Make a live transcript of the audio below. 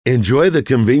Enjoy the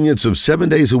convenience of 7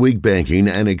 days a week banking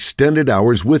and extended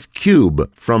hours with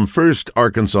Cube from First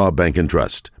Arkansas Bank and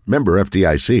Trust. Member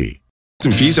FDIC.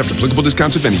 And fees after applicable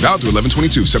discounts, if any, valid through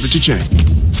 11/22, subject to change.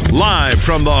 Live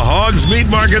from the Hogs Meat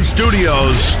Market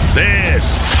Studios, this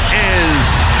is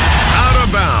Out of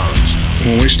Bounds.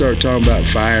 When we start talking about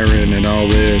firing and all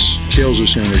this, kills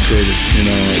us in recruiting.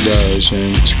 It does,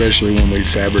 and especially when we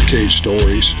fabricate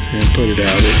stories and put it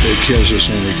out, it kills us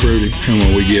in recruiting. And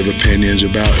when we give opinions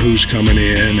about who's coming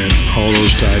in and all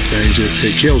those type things,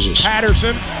 it kills us.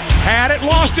 Patterson had it,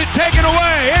 lost it, taken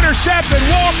away, intercepted,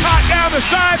 Walcott down the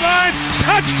sideline,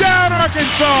 touchdown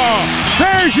Arkansas!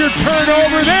 There's your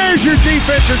turnover, there's your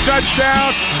defensive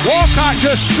touchdown. Walcott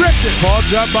just stripped it,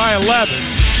 Hogs up by 11.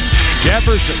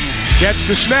 Jefferson gets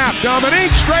the snap.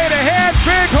 Dominique straight ahead.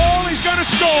 Big hole. He's going to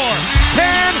score.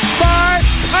 10-5.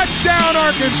 Touchdown,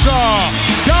 Arkansas.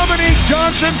 Dominique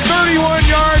Johnson, 31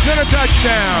 yards and a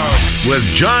touchdown. With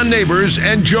John Neighbors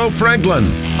and Joe Franklin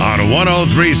on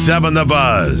 103.7 The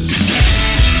Buzz.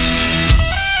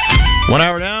 1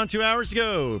 hour down, 2 hours to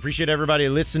go. Appreciate everybody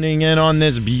listening in on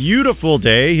this beautiful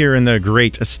day here in the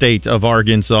great state of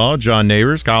Arkansas. John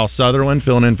Neighbors, Kyle Sutherland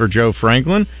filling in for Joe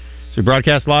Franklin. So we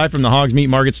broadcast live from the Hogs Meat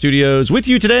Market Studios with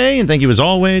you today, and thank you as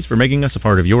always for making us a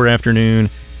part of your afternoon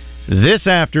this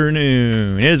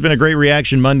afternoon. It has been a great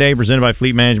reaction Monday presented by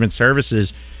Fleet Management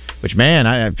Services, which, man,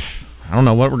 I don't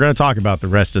know what we're going to talk about the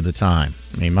rest of the time.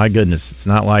 I mean, my goodness, it's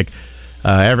not like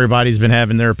everybody's been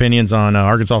having their opinions on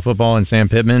Arkansas football and Sam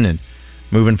Pittman and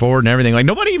moving forward and everything. Like,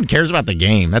 nobody even cares about the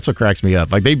game. That's what cracks me up.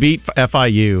 Like, they beat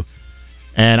FIU,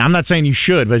 and I'm not saying you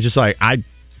should, but it's just like,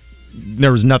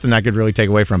 there was nothing I could really take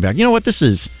away from it. You know what? This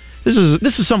is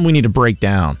something we need to break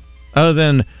down. Other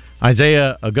than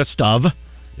Isaiah Augustov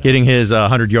getting his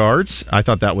 100 yards, I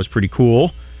thought that was pretty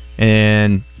cool.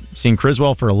 And seeing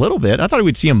Criswell for a little bit, I thought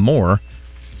we'd see him more,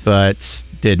 but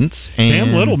didn't. And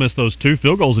Cam Little missed those 2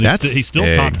 field goals, and he's still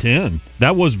big. Top 10.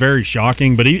 That was very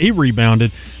shocking, but he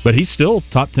rebounded. But he's still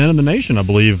top 10 in the nation, I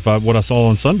believe, what I saw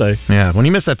on Sunday. Yeah, when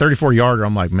he missed that 34-yarder,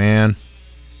 I'm like, man,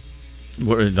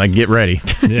 like, get ready.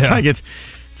 Yeah. Like it's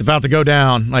about to go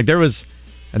down. Like, there was,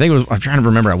 I'm trying to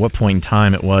remember at what point in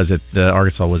time it was that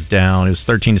Arkansas was down. It was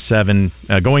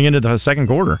 13-7 going into the second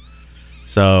quarter.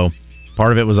 So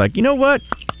part of it was like, you know what?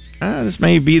 This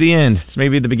may be the end. This may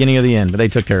be the beginning of the end. But they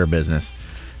took care of business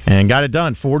and got it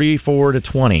done,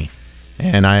 44-20.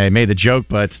 And I made the joke,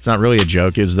 but it's not really a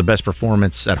joke. It was the best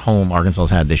performance at home Arkansas's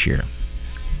had this year.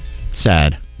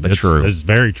 Sad, but true. It's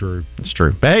very true. It's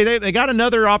true. But hey, they got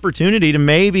another opportunity to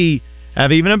maybe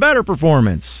have even a better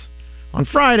performance on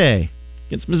Friday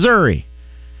against Missouri.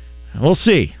 We'll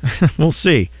see. We'll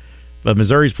see. But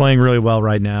Missouri's playing really well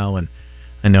right now, and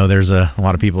I know there's a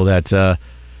lot of people that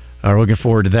are looking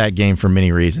forward to that game for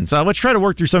many reasons. Let's try to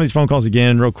work through some of these phone calls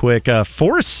again real quick.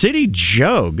 Forest City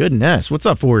Joe. Goodness. What's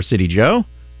up, Forest City Joe?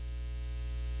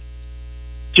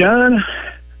 John,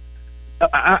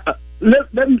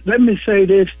 let me say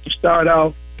this to start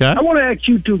off. Okay. I want to ask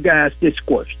you two guys this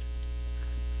question.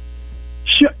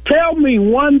 Tell me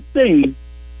one thing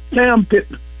Sam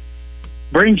Pittman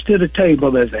brings to the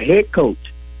table as a head coach.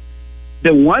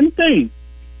 The one thing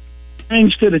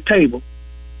brings to the table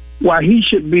why he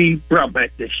should be brought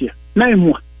back this year. Name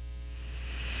one.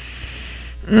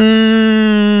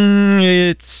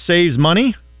 It saves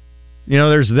money.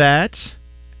 There's that.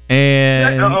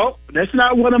 And that's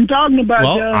not what I'm talking about.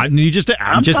 Well, John.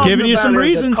 I'm just giving you some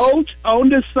reasons. Coach on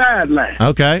the sideline.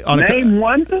 Okay. Name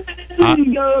one thing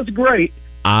he does great.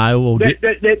 I will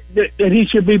that he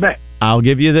should be back. I'll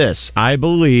give you this. I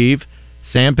believe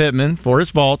Sam Pittman, for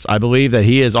his faults, I believe that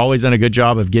he has always done a good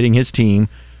job of getting his team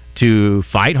to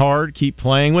fight hard, keep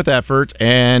playing with effort,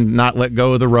 and not let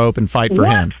go of the rope and fight for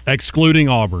him. Excluding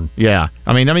Auburn. Yeah.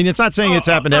 I mean, it's not saying it's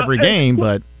happened every game,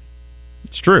 but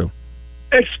it's true.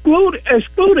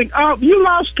 Excluding, you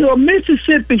lost to a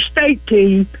Mississippi State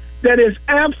team that is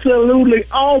absolutely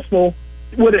awful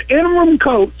with an interim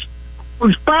coach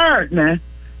who's fired now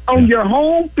on your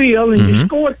home field, and you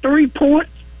scored 3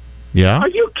 points. Yeah. Are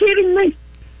you kidding me?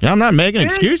 Yeah, I'm not making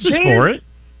excuses for it.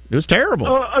 It was terrible.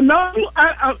 No,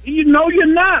 you're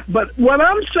not. But what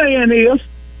I'm saying is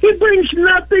he brings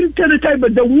nothing to the table.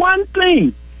 The one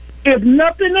thing, if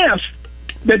nothing else,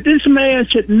 that this man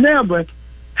should never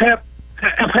have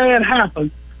had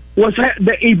happen was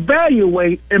to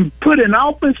evaluate and put an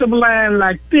offensive line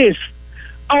like this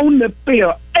on the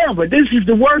field ever. This is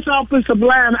the worst offensive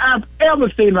line I've ever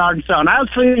seen in Arkansas. And I've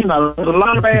seen a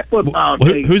lot of bad football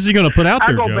teams. Who's he going to put out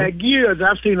there, I go Joe? back years.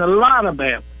 I've seen a lot of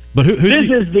bad. But this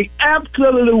is the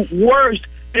absolute worst.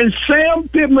 And Sam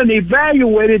Pittman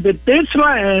evaluated that this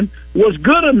line was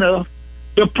good enough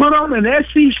to put on an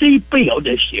SEC field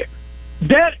this year.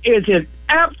 That is an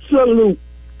absolute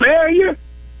failure.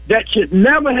 That should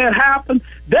never have happened.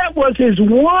 That was his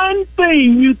one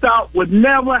thing you thought would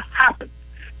never happen.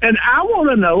 And I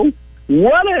want to know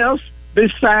what else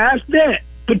besides that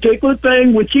particular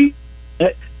thing which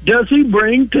does he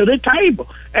bring to the table.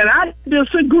 And I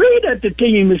disagree that the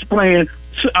team is playing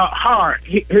hard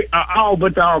all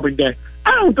but the Auburn game.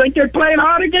 I don't think they played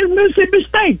hard against Mississippi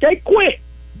State. They quit.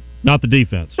 Not the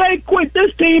defense. They quit.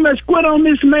 This team has quit on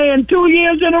this man 2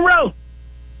 years in a row.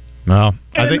 No,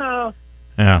 I think.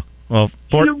 Yeah. Well,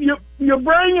 you're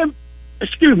bringing.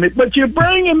 Excuse me, but you're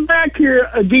bringing back here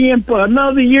again for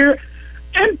another year,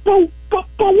 and for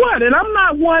what? And I'm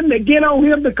not one to get on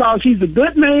him because he's a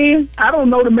good man. I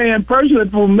don't know the man personally.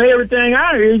 From everything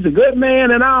I hear, he's a good man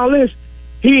and all this.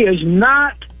 He is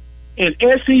not an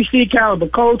SEC caliber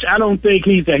coach. I don't think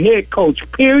he's a head coach.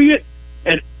 Period.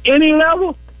 At any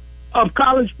level of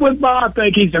college football, I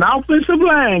think he's an offensive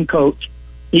line coach.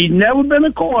 He's never been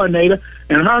a coordinator,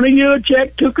 and Hunter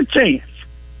Yurachek took a chance.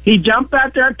 He jumped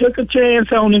out there, took a chance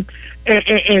on him, and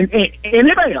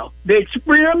it failed. The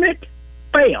experiment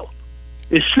failed.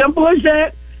 As simple as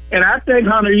that, and I think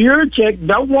Hunter Yurachek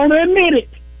don't want to admit it,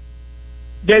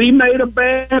 that he made a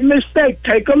bad mistake.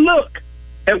 Take a look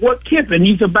at what Kiffin,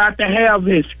 he's about to have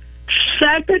his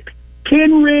second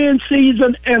 10-win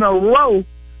season in a row,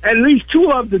 at least two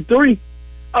of the three,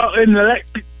 in the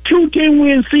 2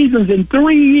 10-win seasons in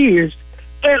 3 years,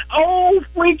 and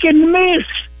freaking Miss.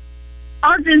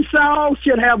 Arkansas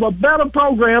should have a better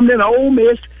program than Ole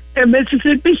Miss and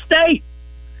Mississippi State.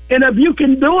 And if you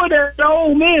can do it at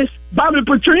Ole Miss, Bobby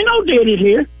Petrino did it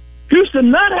here. Houston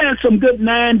Nutt had some good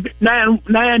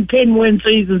 10-win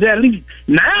seasons, at least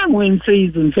 9-win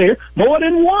seasons here, more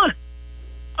than one.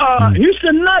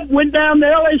 Houston Nutt went down to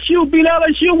LSU, beat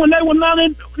LSU when they were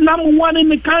number one in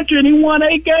the country, and he won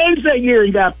 8 games that year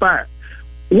and got fired.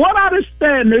 What are the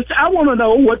standards? I want to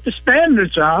know what the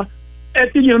standards are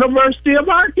at the University of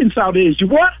Arkansas this year.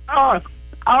 What are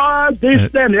the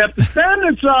standards? If the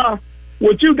standards are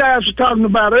what you guys were talking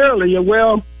about earlier,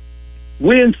 well,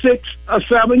 win 6 or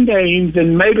 7 games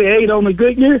and maybe 8 on a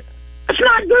good year, that's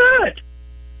not good.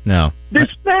 No. The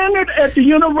standard at the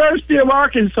University of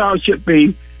Arkansas should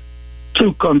be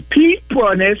to compete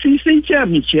for an SEC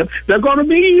championship. There are going to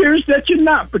be years that you're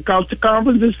not because the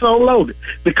conference is so loaded.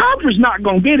 The conference is not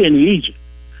going to get any easier,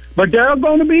 but there are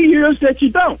going to be years that you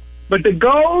don't. But the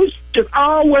goals should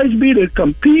always be to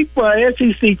compete for an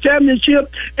SEC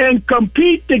championship and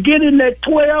compete to get in that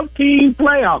 12-team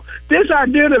playoff. This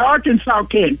idea that Arkansas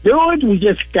can't do it, we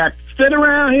just got to sit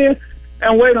around here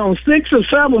and wait on 6 or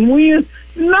 7 wins.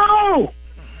 No.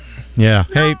 Yeah.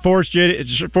 Hey, Forest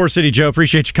City Joe,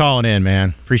 appreciate you calling in,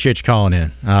 man. Appreciate you calling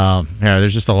in. Yeah,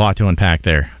 there's just a lot to unpack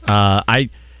there. I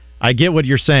get what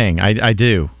you're saying. I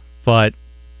do. But,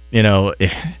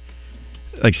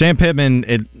 like Sam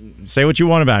Pittman, say what you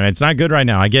want about him. It's not good right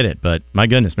now. I get it. But, my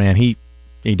goodness, man, he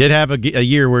did have a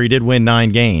year where he did win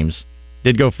 9 games.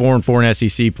 Did go 4-4 in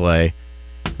SEC play.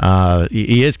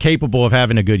 He is capable of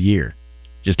having a good year.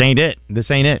 Just ain't it.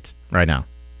 This ain't it right now.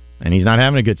 And he's not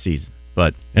having a good season.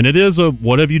 And it is a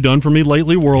what have you done for me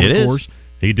lately world, of course.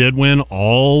 He did win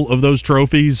all of those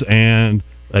trophies, and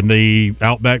the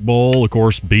Outback Bowl, of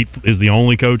course, is the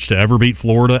only coach to ever beat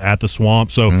Florida at the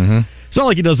Swamp. So it's not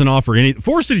like he doesn't offer any.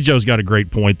 Forest City Joe's got a great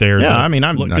point there. Yeah, I mean,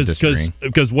 I'm not disagreeing.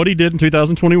 Because what he did in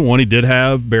 2021, he did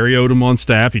have Barry Odom on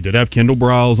staff. He did have Kendall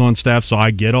Briles on staff, so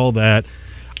I get all that.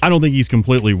 I don't think he's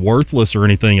completely worthless or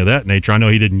anything of that nature. I know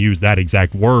he didn't use that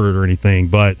exact word or anything,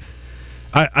 but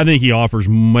I think he offers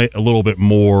a little bit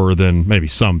more than maybe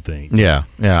something. Yeah.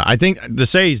 I think to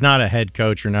say he's not a head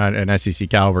coach or not an SEC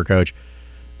caliber coach,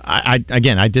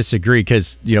 I disagree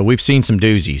because we've seen some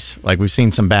doozies, like we've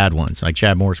seen some bad ones, like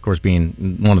Chad Morris, of course,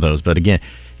 being one of those. But again,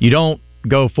 you don't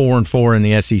go 4-4 in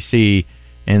the SEC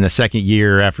in the second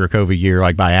year after a COVID year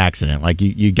like by accident. Like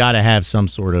you got to have some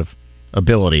sort of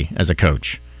ability as a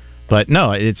coach. But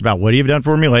no, it's about what have you done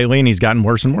for me lately, and he's gotten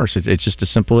worse and worse. It's just as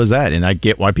simple as that, and I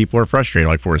get why people are frustrated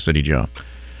like Forest City Joe.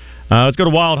 Let's go to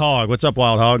Wild Hog. What's up,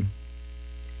 Wild Hog?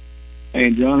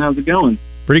 Hey, John, how's it going?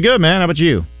 Pretty good, man. How about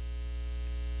you?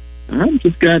 I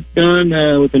just got done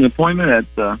with an appointment at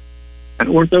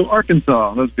Ortho,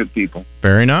 Arkansas. Those good people.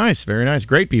 Very nice, very nice.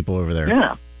 Great people over there.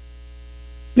 Yeah.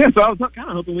 So I was kind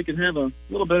of hoping we could have a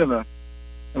little bit of an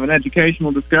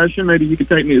educational discussion. Maybe you could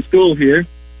take me to school here.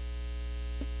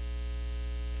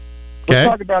 Let's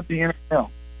talk about the NIL.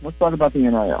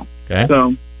 Okay.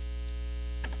 So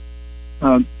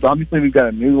obviously we've got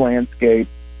a new landscape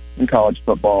in college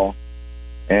football,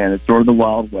 and it's sort of the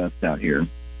Wild West out here.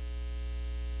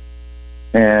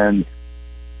 And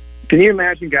Can you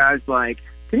imagine guys like?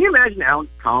 Can you imagine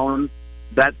Alex Collins,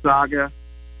 that saga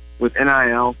with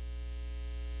NIL?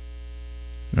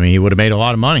 I mean, he would have made a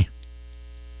lot of money.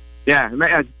 Yeah,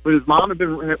 would his mom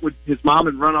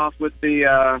have run off with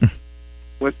the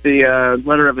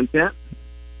letter of intent?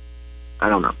 I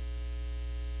don't know.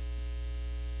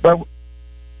 But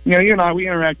you know, you and I, we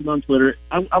interacted on Twitter.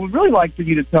 I would really like for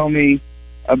you to tell me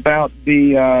about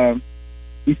the.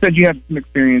 You said you have some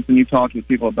experience and you talked with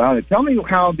people about it. Tell me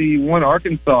how the One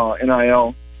Arkansas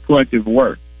NIL collective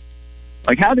works.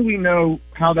 Like, how do we know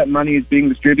how that money is being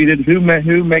distributed? Who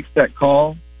makes that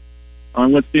call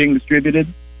on what's being distributed?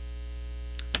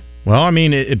 Well, I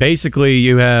mean, basically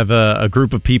you have a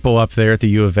group of people up there at the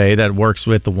U of A that works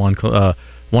with the One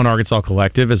Arkansas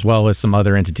Collective as well as some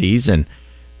other entities. And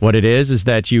what it is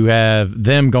that you have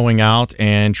them going out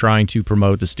and trying to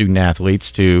promote the student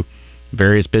athletes to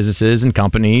various businesses and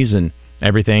companies and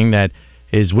everything that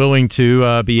is willing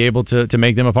to be able to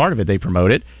make them a part of it. They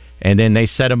promote it, and then they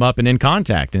set them up and in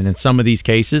contact. And in some of these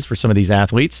cases, for some of these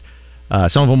athletes,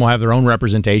 some of them will have their own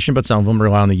representation, but some of them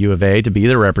rely on the U of A to be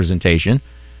their representation,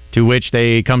 to which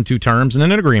they come to terms and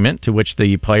an agreement, to which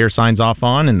the player signs off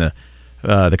on, and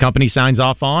the company signs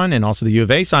off on, and also the U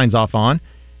of A signs off on,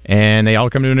 and they all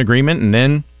come to an agreement, and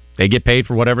then they get paid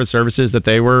for whatever services that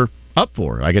they were up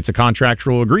for. Like, it's a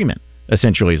contractual agreement,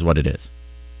 essentially, is what it is.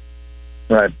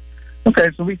 Right. Okay,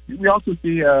 so we also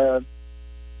see, I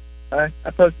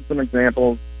posted some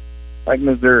examples, like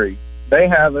Missouri. They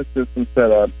have a system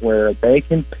set up where they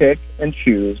can pick and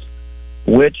choose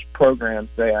which programs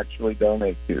they actually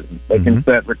donate to. They can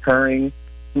set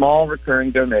small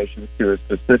recurring donations to a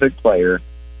specific player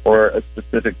or a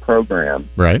specific program.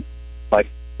 Right.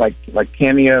 Like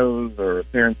cameos or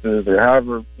appearances or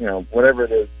however, whatever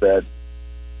it is that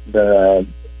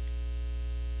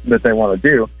they want to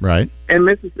do. Right. And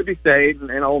Mississippi State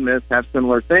and Ole Miss have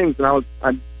similar things, and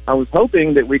I was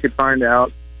hoping that we could find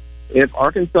out if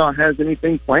Arkansas has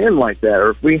anything planned like that,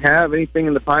 or if we have anything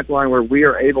in the pipeline where we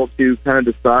are able to kind of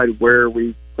decide where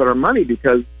we put our money,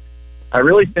 because I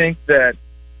really think that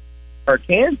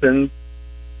Arkansans,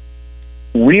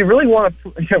 we really want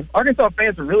to, Arkansas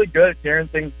fans are really good at tearing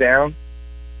things down,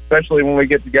 especially when we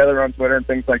get together on Twitter and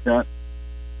things like that.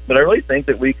 But I really think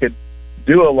that we could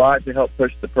do a lot to help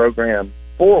push the program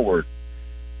forward.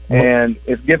 And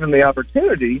if given the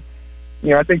opportunity,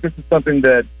 I think this is something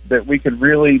that we could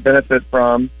really benefit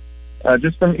from,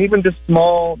 just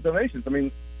small donations. I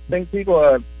mean,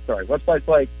 websites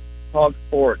like Hog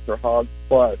Sports or Hog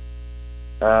Plus,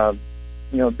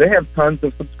 they have tons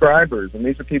of subscribers, and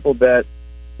these are people that,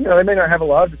 they may not have a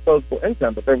lot of disposable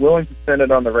income, but they're willing to spend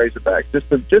it on the Razorbacks just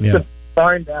to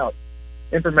find out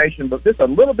information, but just a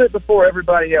little bit before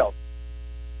everybody else.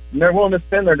 And they're willing to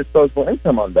spend their disposable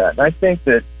income on that. And I think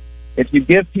that if you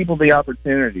give people the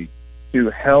opportunity to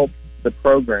help the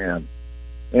program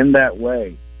in that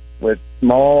way with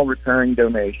small recurring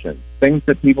donations, things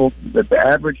that the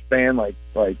average fan like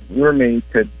you or me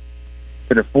could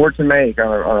afford to make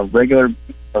on a regular,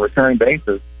 recurring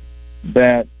basis,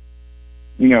 that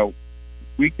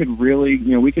we could really,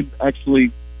 we could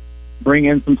actually bring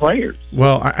in some players.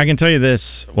 Well, I can tell you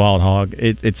this, Wild Hog.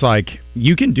 It's like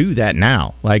you can do that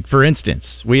now. Like, for instance,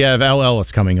 we have L.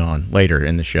 Ellis coming on later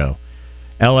in the show.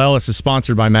 L. Ellis is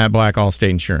sponsored by Matt Black, Allstate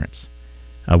Insurance.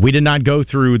 We did not go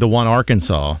through the One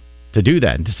Arkansas to do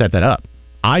that and to set that up.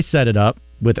 I set it up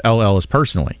with L. Ellis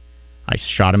personally. I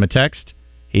shot him a text.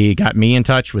 He got me in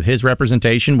touch with his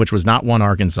representation, which was not One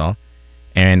Arkansas,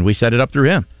 and we set it up through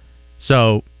him.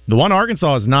 So the One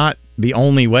Arkansas is not the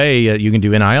only way you can do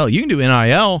NIL. You can do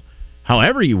NIL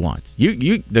however you want.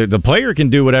 The player can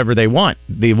do whatever they want.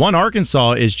 The One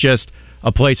Arkansas is just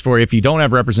a place for if you don't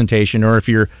have representation, or if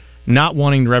you're not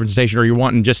wanting the representation, or you're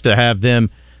wanting just to have them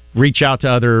reach out to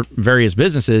other various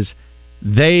businesses,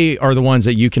 they are the ones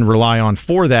that you can rely on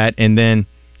for that, and then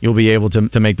you'll be able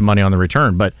to make the money on the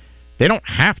return. But they don't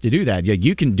have to do that.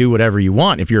 You can do whatever you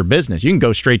want if you're a business. You can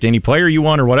go straight to any player you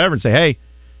want or whatever and say, hey,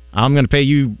 I'm going to pay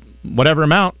you whatever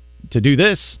amount to do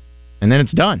this, and then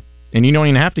it's done. And you don't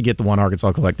even have to get the One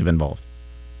Arkansas Collective involved.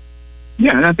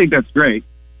 Yeah, and I think that's great.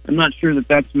 I'm not sure that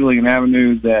that's really an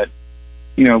avenue that,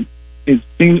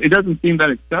 it doesn't seem that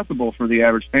accessible for the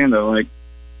average fan, though. Like,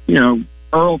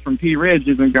 Earl from P. Ridge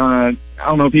isn't going to, I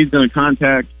don't know if he's going to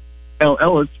contact L.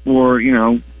 Ellis for,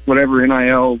 whatever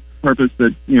NIL purpose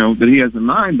that, that he has in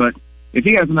mind. But if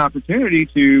he has an opportunity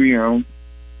to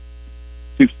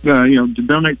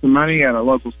donate some money at a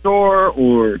local store,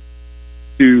 or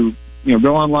to,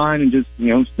 go online and just,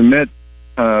 submit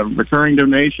a recurring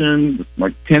donation,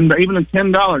 like even a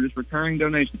 $10, just recurring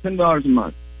donation, $10 a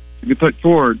month, you could put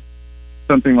toward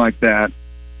something like that.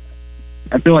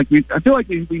 I feel like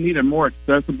we need a more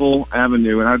accessible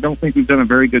avenue, and I don't think we've done a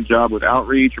very good job with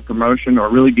outreach or promotion or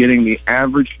really getting the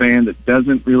average fan that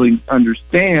doesn't really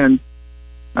understand,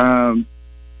 how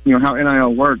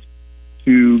NIL works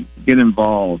to get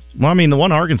involved. Well, I mean, the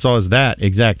One Arkansas is that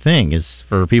exact thing. Is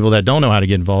for people that don't know how to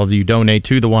get involved, you donate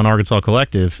to the One Arkansas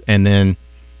Collective, and then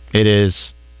it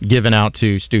is given out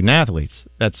to student athletes.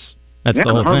 That's the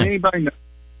whole thing. Anybody knows.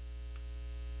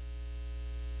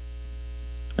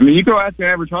 I mean, you go ask the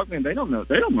average Hawk fan, they don't know.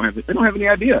 They don't have any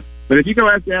idea. But if you go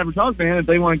ask the average Hawk fan if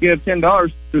they want to give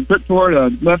 $10 to put toward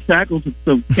a left tackle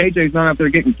so KJ's not out there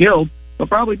getting killed, they'll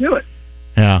probably do it.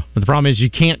 Yeah, but the problem is you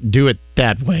can't do it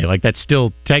that way. Like, that's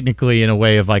still technically in a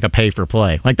way of like a pay for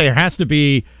play. Like, there has to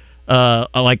be a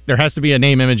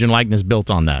name, image, and likeness built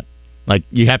on that. Like,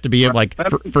 you have to be able, like,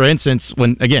 for instance,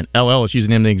 when again LL is using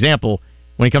him as an example,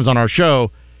 when he comes on our show,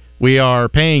 we are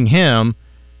paying him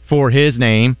for his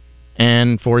name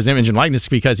and for his image and likeness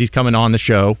because he's coming on the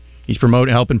show. He's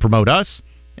helping promote us,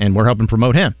 and we're helping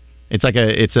promote him. It's like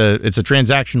it's a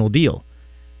transactional deal.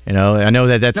 You know, I know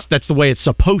that's the way it's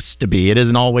supposed to be. It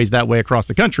isn't always that way across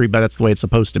the country, but that's the way it's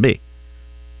supposed to be.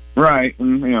 Right,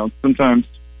 and sometimes,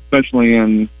 especially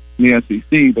in the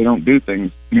SEC, they don't do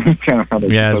things kind of how they.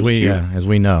 Yeah, as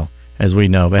we know. But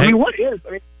I mean, what is?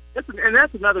 I mean,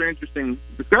 that's another interesting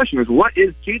discussion. Is what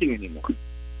is cheating anymore?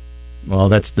 Well,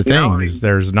 that's the thing. Is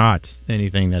there's not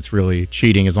anything that's really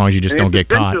cheating as long as you just don't get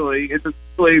caught. It's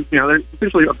essentially, they're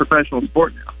essentially a professional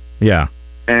sport now. Yeah.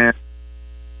 And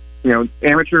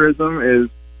amateurism is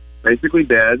basically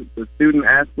dead. The student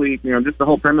athlete, just the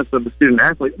whole premise of the student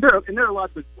athlete. There are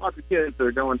lots of kids that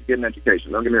are going to get an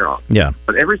education. Don't get me wrong. Yeah.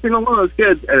 But every single one of those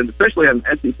kids, and especially at an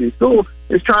SEC school,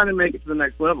 is trying to make it to the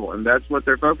next level, and that's what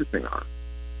they're focusing on.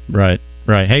 Right.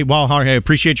 Hey, I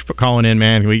appreciate you calling in,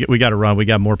 man. We got to run. We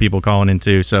got more people calling in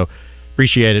too, so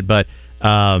appreciate it. But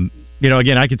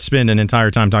again, I could spend an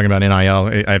entire time talking about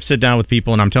NIL. I've sit down with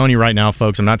people, and I'm telling you right now,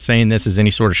 folks, I'm not saying this as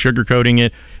any sort of sugarcoating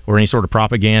it or any sort of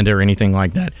propaganda or anything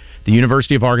like that. The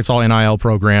University of Arkansas NIL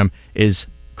program is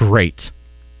great.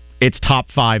 It's top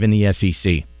 5 in the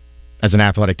SEC as an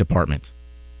athletic department.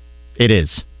 It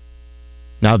is.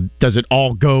 Now, does it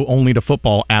all go only to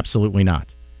football? Absolutely not.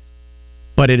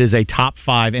 But it is a top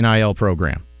 5 NIL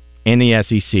program in the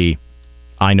SEC.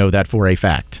 I know that for a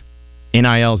fact.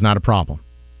 NIL is not a problem.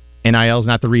 NIL is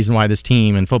not the reason why this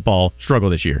team in football struggle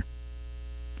this year.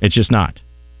 It's just not.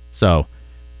 So,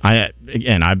 I'll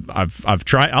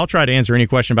try to answer any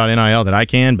question about NIL that I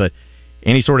can, but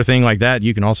any sort of thing like that,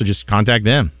 you can also just contact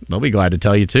them. They'll be glad to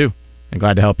tell you too, and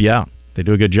glad to help you out. They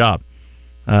do a good job.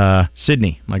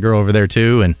 Sydney, my girl over there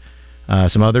too, and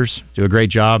some others do a great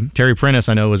job. Terry Prentice,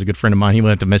 I know, was a good friend of mine. He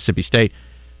went to Mississippi State,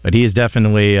 but he has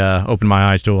definitely opened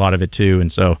my eyes to a lot of it too,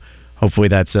 and so hopefully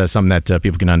that's something that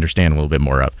people can understand a little bit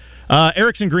more of.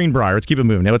 Eric's in Greenbrier. Let's keep it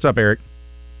moving. Hey, what's up, Eric?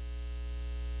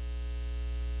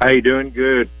 How you doing?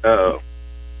 Good.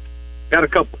 Got a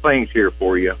couple things here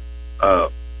for you.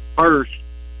 First,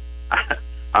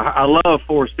 I love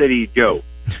Forest City Joe.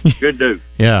 Good dude.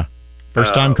 Yeah.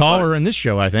 First-time caller in this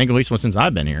show, I think, at least since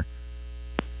I've been here.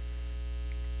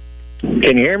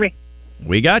 Can you hear me?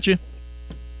 We got you.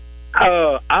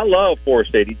 I love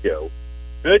Forest City Joe.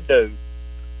 Good dude.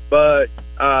 But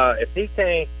if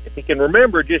he can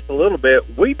remember just a little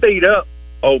bit, we beat up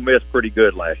Ole Miss pretty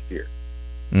good last year.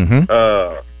 Mm-hmm.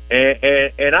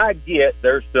 And I get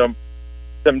there's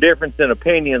some difference in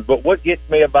opinions, but what gets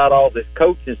me about all this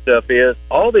coaching stuff is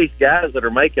all these guys that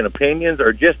are making opinions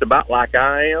are just about like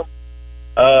I am.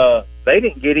 They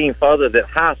didn't get any further than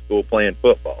high school playing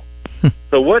football.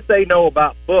 So what they know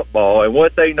about football and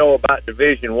what they know about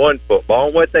Division I football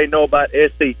and what they know about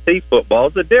SEC football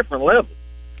is a different level.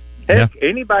 Heck,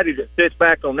 anybody that sits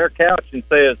back on their couch and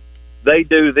says they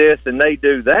do this and they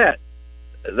do that,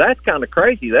 that's kind of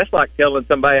crazy. That's like telling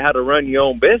somebody how to run your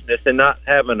own business and not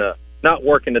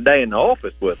working a day in the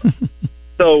office with them.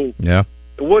 So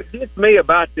what gets me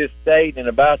about this state and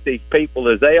about these people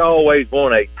is they always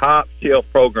want a top shelf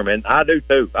program, and I do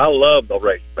too. I love the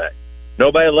Razorbacks.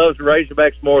 Nobody loves the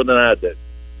Razorbacks more than I do.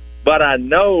 But I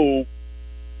know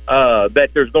that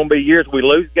there's going to be years we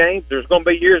lose games. There's going to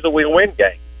be years that we win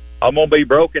games. I'm going to be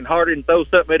broken-hearted and throw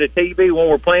something at a TV when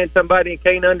we're playing somebody and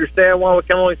can't understand why we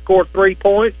can only score 3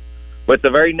 points. But the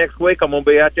very next week, I'm going to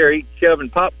be out there shoving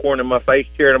popcorn in my face,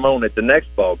 cheering them on at the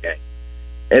next ball game.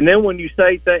 And then when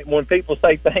people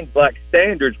say things like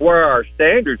standards, where are our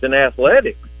standards in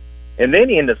athletics? And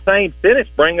then in the same sentence,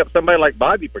 bring up somebody like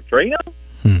Bobby Petrino?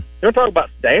 You want to talk about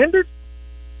standards?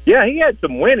 Yeah, he had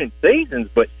some winning seasons,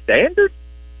 but standards?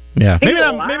 Yeah, maybe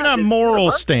not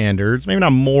moral standards. Maybe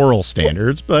not moral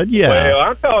standards, but yeah. Well,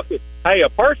 I'm talking. Hey, a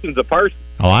person's a person.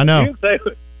 Oh, I know. You can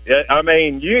say, I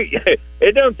mean,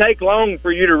 it doesn't take long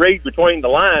for you to read between the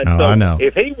lines. Oh, so I know.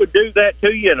 If he would do that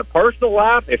to you in a personal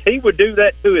life, if he would do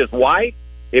that to his wife,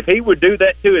 if he would do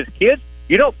that to his kids,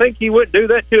 you don't think he wouldn't do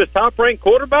that to his top-ranked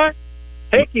quarterback?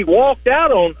 Heck, he walked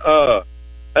out on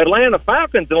Atlanta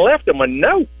Falcons and left them a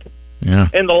note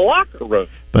in the locker room.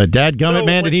 But dadgummit,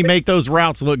 man, did he make those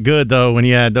routes look good, though, when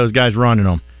he had those guys running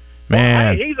them? Man.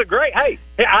 Well, hey, he's a great... Hey,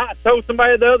 I told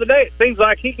somebody the other day, it seems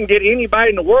like he can get anybody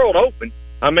in the world open.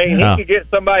 I mean, he can get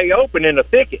somebody open in the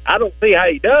thicket. I don't see how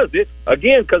he does it,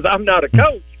 again, because I'm not a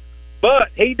coach. But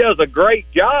he does a great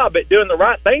job at doing the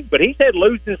right things. But he's had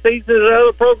losing seasons at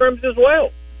other programs as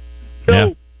well.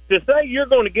 So to say you're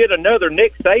going to get another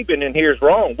Nick Saban in here is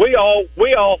wrong. We all,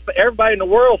 everybody in the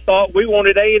world thought we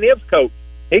wanted A&M's coach.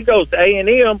 He goes to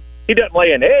A&M. He doesn't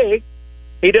lay an egg.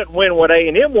 He doesn't win what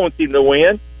A&M wants him to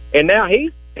win. And now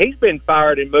he's been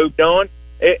fired and moved on.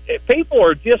 People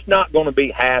are just not going to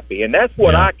be happy, and that's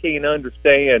what I can't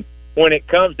understand when it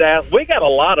comes down. We got a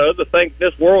lot of other things in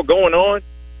this world going on,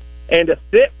 and to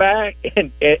sit back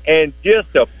and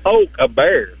just to poke a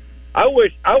bear. I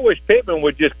wish Pittman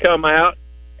would just come out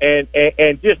and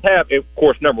just have, of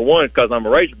course, number one, because I'm a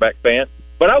Razorback fan,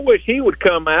 but I wish he would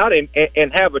come out and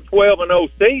have a 12-0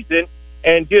 season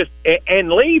and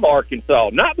leave Arkansas.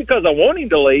 Not because I want him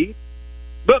to leave,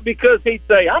 but because he'd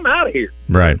say, I'm out of here.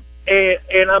 Right.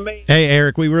 And I mean, hey,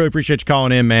 Eric, we really appreciate you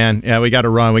calling in, man. Yeah, we got to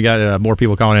run. We got more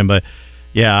people calling in, but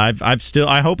yeah,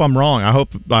 I hope I'm wrong.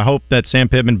 I hope that Sam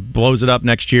Pittman blows it up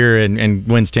next year and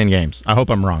wins 10 games. I hope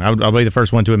I'm wrong. I'll be the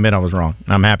first one to admit I was wrong.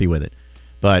 I'm happy with it.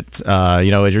 But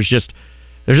there's just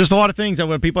a lot of things that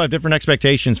when people have different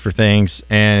expectations for things,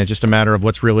 and it's just a matter of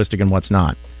what's realistic and what's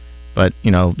not. But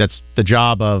that's the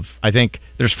job of, I think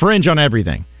there's fringe on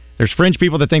everything. There's fringe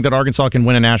people that think that Arkansas can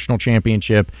win a national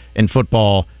championship in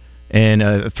football in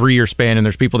a 3-year span, and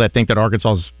there's people that think that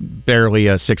Arkansas is barely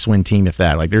a 6-win team, if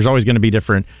that. Like, there's always going to be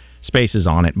different spaces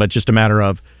on it, but just a matter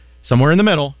of somewhere in the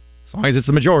middle, as long as it's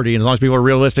the majority, and as long as people are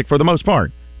realistic for the most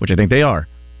part, which I think they are,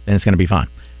 then it's going to be fine.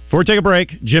 Before we take a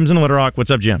break, Jim's in Little Rock. What's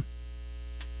up, Jim?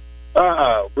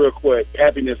 Real quick,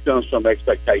 happiness comes from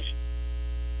expectation.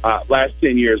 Last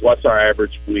 10 years, what's our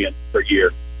average win per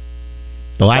year?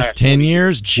 The last 10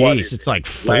 years? Jeez, it's like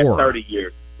 4. Last 30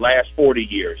 years. Last 40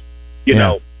 years. You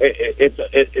know,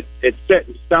 it's set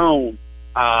in stone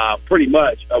pretty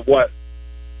much of what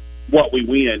we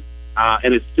win.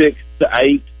 And it's 6 to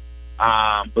 8.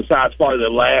 Besides probably the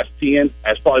last 10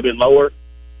 has probably been lower.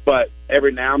 But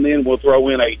every now and then we'll throw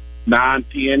in a 9,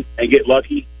 10 and get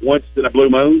lucky once in a blue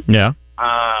moon. Yeah.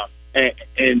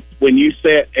 And when you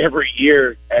set every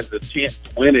year as a chance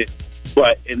to win it,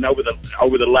 but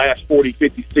over the last 40,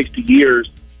 50, 60 years,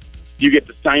 you get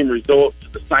the same results,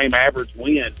 the same average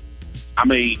win. I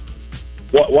mean,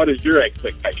 what is your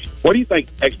expectation? What do you think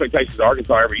expectations of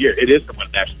Arkansas every year? It is to win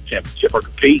a national championship or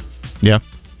compete. Yeah.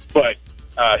 But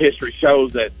history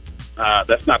shows that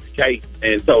that's not the case.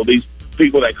 And so these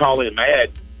people that call in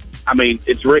mad, I mean,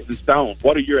 it's written in stone.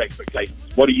 What are your expectations?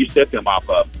 What do you set them off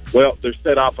of? Well, they're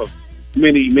set off of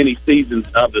many, many seasons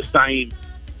of the same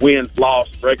wins, loss,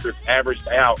 records, averaged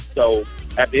out. So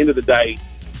at the end of the day,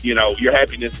 your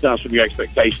happiness comes from your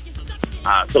expectations.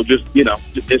 So just,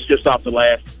 it's just off the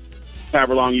last,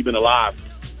 however long you've been alive.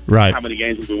 Right. How many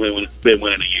games have we been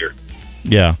winning a year?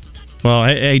 Yeah. Well,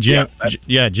 hey Jim.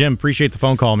 Yeah, Jim, appreciate the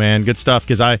phone call, man. Good stuff,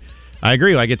 because I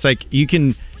agree. Like, it's like you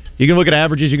can look at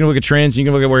averages, you can look at trends, you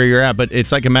can look at where you're at, but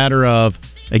it's like a matter of,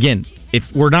 again, if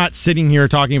we're not sitting here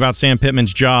talking about Sam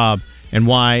Pittman's job and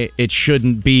why it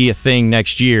shouldn't be a thing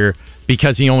next year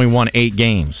because he only won 8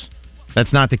 games.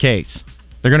 That's not the case.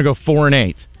 They're going to go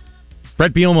 4-8.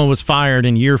 Brett Bielema was fired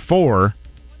in year 4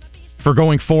 for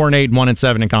going 4-8,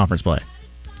 1-7 in conference play.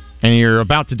 And you're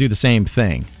about to do the same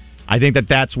thing. I think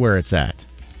that's where it's at.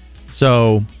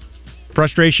 So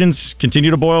frustrations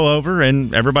continue to boil over,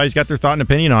 and everybody's got their thought and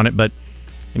opinion on it. But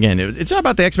again, it's not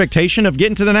about the expectation of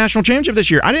getting to the national championship this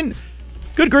year.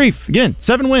 Good grief. Again,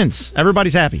 7 wins.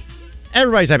 Everybody's happy.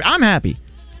 Everybody's happy. I'm happy.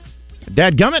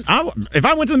 Dadgummit, if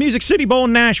I went to the Music City Bowl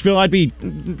in Nashville, I'd be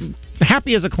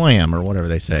happy as a clam, or whatever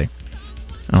they say.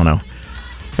 I don't know.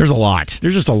 There's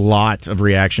just a lot of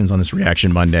reactions on this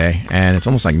Reaction Monday, and it's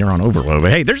almost like neuron overload.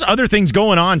 But hey, there's other things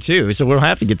going on too, so we'll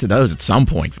have to get to those at some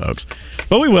point, folks.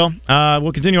 But we will.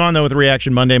 We'll continue on, though, with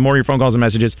Reaction Monday. More of your phone calls and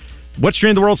messages. What's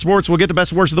trending in the world of sports? We'll get the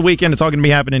best and worst of the weekend. It's all going to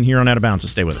be happening here on Out of Bounds, so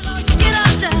stay with us.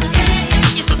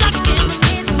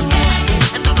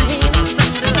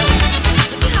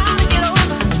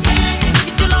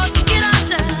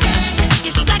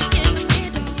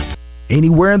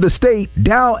 Anywhere in the state,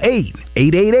 dial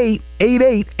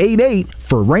 888-888-8888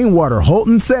 for Rainwater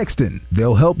Holton Sexton.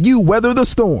 They'll help you weather the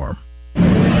storm.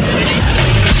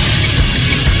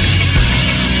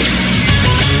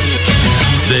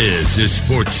 This is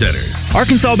SportsCenter.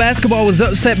 Arkansas basketball was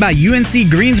upset by UNC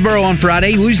Greensboro on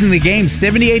Friday, losing the game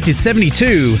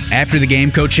 78-72. After the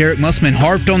game, Coach Eric Musman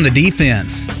harped on the defense.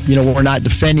 You know, we're not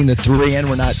defending the three and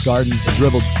we're not guarding the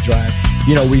dribble drive.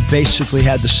 You know, we basically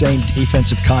had the same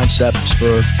defensive concepts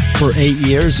for 8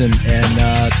 years and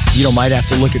you know, might have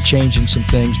to look at changing some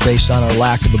things based on our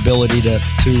lack of ability to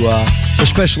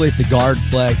especially at the guard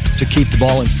play, to keep the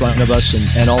ball in front of us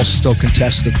and also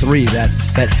contest the three. That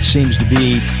seems to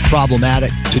be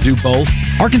problematic to do both.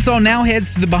 Arkansas now heads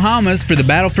to the Bahamas for the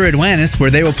Battle for Atlantis, where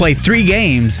they will play 3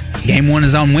 games. Game 1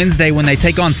 is on Wednesday when they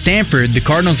take on Stanford. The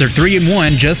Cardinals are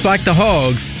 3-1, just like the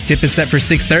Hogs. Tip is set for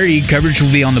 6:30. Coverage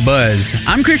will be on the Buzz.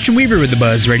 I'm Christian Weaver with the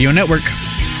Buzz Radio Network.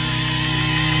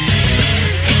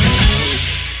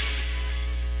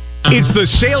 It's the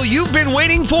sale you've been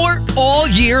waiting for all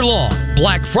year long.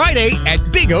 Black Friday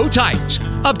at Big O Tires.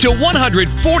 Up to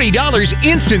 $140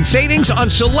 instant savings on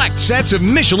select sets of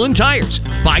Michelin tires.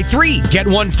 Buy 3, get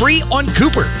 1 free on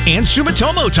Cooper and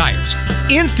Sumitomo tires.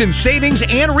 Instant savings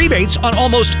and rebates on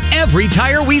almost every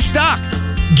tire we stock.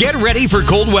 Get ready for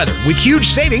cold weather with huge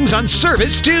savings on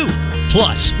service too.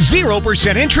 Plus,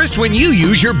 0% interest when you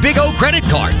use your Big O credit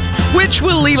card, which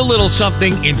will leave a little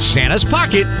something in Santa's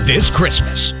pocket this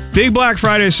Christmas. Big Black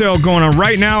Friday sale going on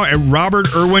right now at Robert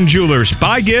Irwin Jewelers.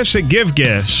 Buy gifts that give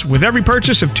gifts. With every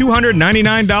purchase of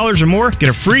 $299 or more, get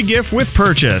a free gift with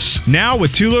purchase. Now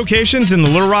with 2 locations in the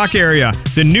Little Rock area.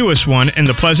 The newest one in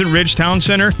the Pleasant Ridge Town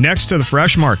Center next to the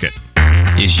Fresh Market.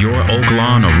 Is your Oak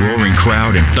Lawn a roaring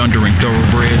crowd and thundering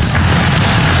thoroughbreds?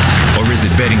 Or is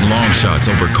it betting long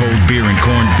shots over cold beer and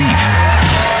corned beef?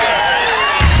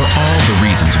 For all the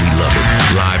reasons we love it,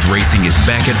 live racing is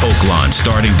back at Oak Lawn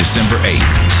starting December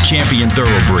 8th. Champion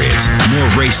thoroughbreds, more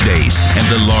race days, and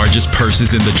the largest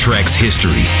purses in the track's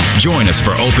history. Join us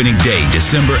for opening day,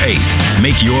 December 8th.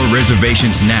 Make your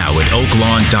reservations now at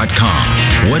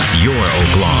oaklawn.com. What's your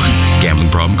Oak Lawn? Gambling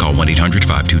problem? Call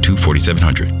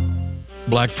 1-800-522-4700.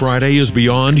 Black Friday is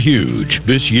beyond huge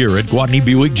this year at Gwatney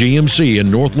Buick GMC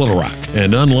in North Little Rock.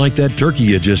 And unlike that turkey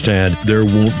you just had, there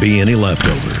won't be any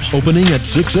leftovers. Opening at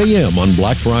 6 a.m. on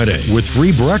Black Friday with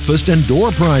free breakfast and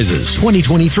door prizes.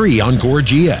 2023 Encore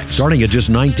GX starting at just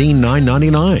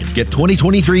 $19,999. Get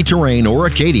 2023 Terrain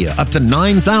or Acadia up to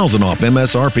 $9,000 off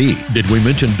MSRP. Did we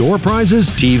mention door prizes?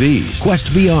 TVs, Quest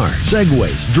VR,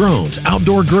 Segways, drones,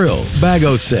 outdoor grills,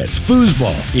 Bago sets,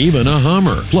 foosball, even a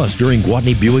Hummer. Plus, during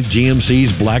Gwatney Buick GMC's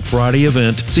Black Friday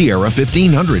event, Sierra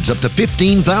 1500s up to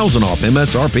 $15,000 off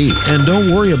MSRP. And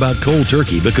don't worry about cold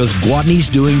turkey because Gwatney's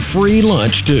doing free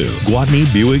lunch too. Gwatney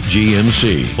Buick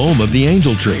GMC, home of the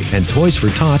Angel Tree and Toys for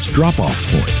Tots drop-off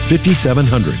point.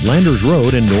 5700 Landers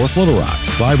Road in North Little Rock.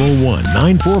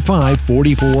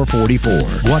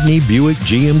 501-945-4444.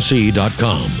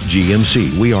 GwatneyBuickGMC.com.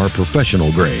 GMC, we are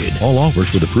professional grade. All offers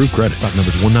with approved credit. Stock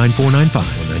numbers 19495,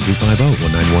 19250,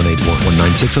 19181,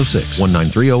 19606,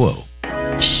 19300.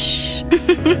 Shh.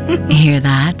 Hear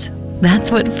that? That's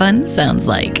what fun sounds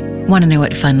like. Want to know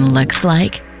what fun looks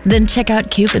like? Then check out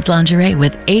Cupid's Lingerie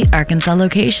with 8 Arkansas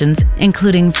locations,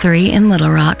 including 3 in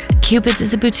Little Rock. Cupid's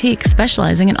is a boutique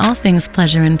specializing in all things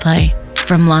pleasure and play.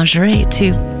 From lingerie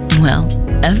to, well,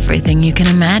 everything you can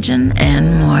imagine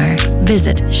and more.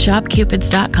 Visit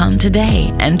shopcupids.com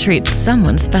today and treat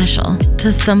someone special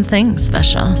to something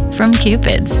special from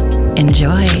Cupid's.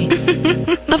 Enjoy.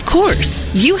 Of course,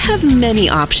 you have many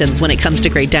options when it comes to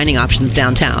great dining options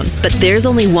downtown, but there's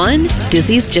only one,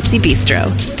 Dizzy's Gypsy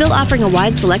Bistro, still offering a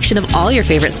wide selection of all your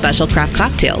favorite special craft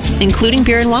cocktails, including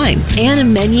beer and wine, and a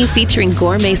menu featuring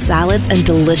gourmet salads and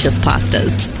delicious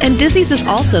pastas. And Dizzy's is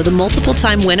also the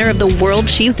multiple-time winner of the World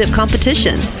Cheese Dip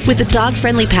Competition. With a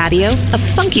dog-friendly patio, a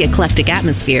funky eclectic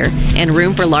atmosphere, and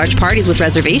room for large parties with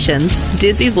reservations,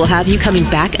 Dizzy's will have you coming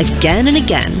back again and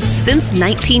again. Since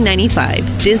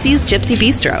 1995, Dizzy's Gypsy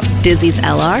Bistro,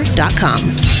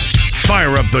 Dizzy'sLR.com.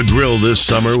 Fire up the grill this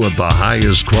summer with the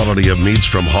highest quality of meats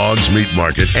from Hogs Meat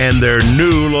Market and their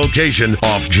new location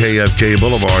off JFK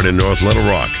Boulevard in North Little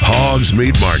Rock. Hogs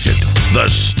Meat Market, the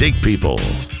steak people.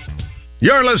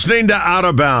 You're listening to Out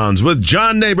of Bounds with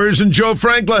John Neighbors and Joe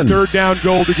Franklin. 3rd down,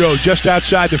 goal to go, just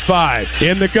outside the 5.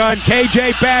 In the gun,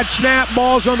 KJ, bad snap,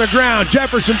 ball's on the ground.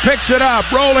 Jefferson picks it up,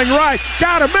 rolling right.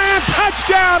 Got a man,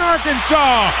 touchdown,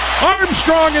 Arkansas.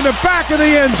 Armstrong in the back of the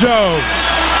end zone.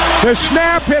 The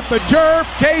snap hit the turf.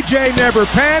 KJ never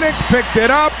panicked, picked it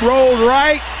up, rolled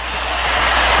right.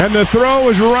 And the throw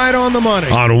was right on the money.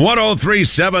 On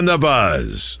 103.7 The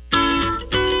Buzz.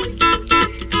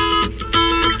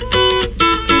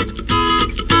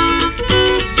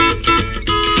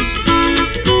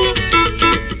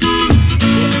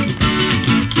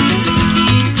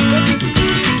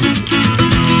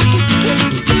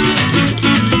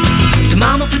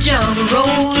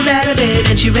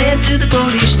 she ran to the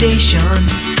police station.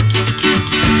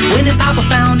 When the papa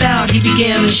found out, he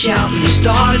began to shout and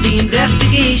started the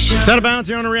investigation. It's Out of Bounds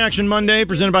here on a Reaction Monday,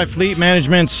 presented by Fleet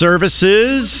Management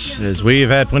Services, as we've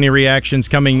had plenty of reactions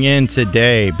coming in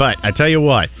today. But I tell you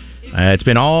what, it's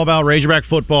been all about Razorback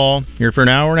football here for an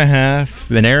hour and a half.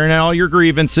 Been airing all your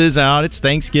grievances out. It's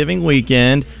Thanksgiving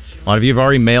weekend. A lot of you have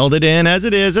already mailed it in as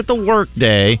it is at the work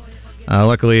day.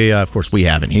 Luckily, of course, we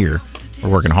haven't here.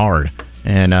 We're working hard.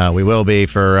 And we will be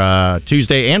for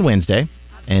Tuesday and Wednesday.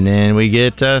 And then we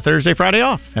get Thursday, Friday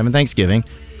off, having Thanksgiving.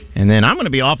 And then I'm going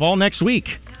to be off all next week.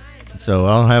 So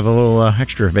I'll have a little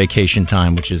extra vacation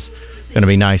time, which is going to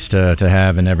be nice to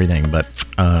have and everything. But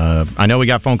I know we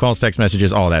got phone calls, text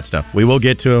messages, all that stuff. We will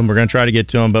get to them. We're going to try to get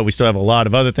to them, but we still have a lot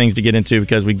of other things to get into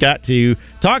because we got to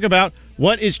talk about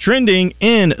what is trending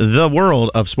in the world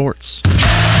of sports.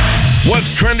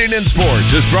 What's Trending in Sports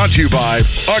is brought to you by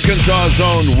Arkansas's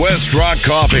own West Rock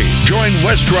Coffee. Join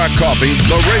West Rock Coffee,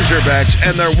 the Razorbacks,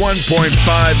 and their 1.5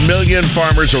 million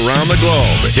farmers around the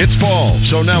globe. It's fall,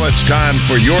 so now it's time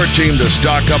for your team to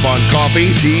stock up on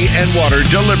coffee, tea, and water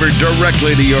delivered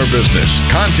directly to your business.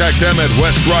 Contact them at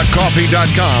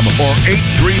westrockcoffee.com or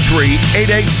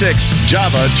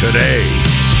 833-886-JAVA today.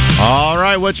 All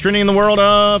right, what's trending in the world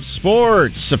of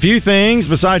sports? A few things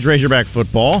besides Razorback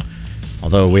football.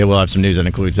 Although we will have some news that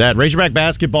includes that. Razorback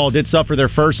basketball did suffer their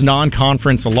first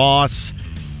non-conference loss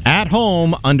at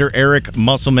home under Eric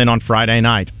Musselman on Friday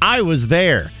night. I was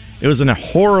there. It was a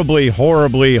horribly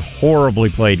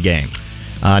played game.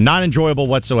 Not enjoyable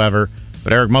whatsoever,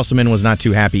 but Eric Musselman was not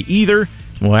too happy either.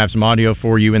 We'll have some audio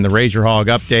for you in the Razor Hog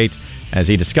update as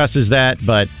he discusses that.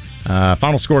 But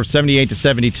final score of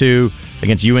 78-72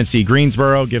 against UNC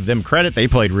Greensboro. Give them credit. They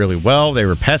played really well. They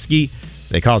were pesky.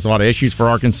 They caused a lot of issues for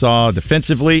Arkansas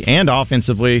defensively and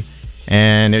offensively,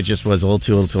 and it just was a little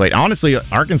too late. Honestly,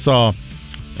 Arkansas,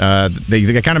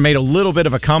 they kind of made a little bit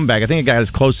of a comeback. I think it got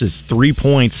as close as 3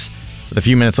 points with a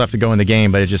few minutes left to go in the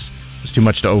game, but it just was too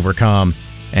much to overcome.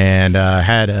 And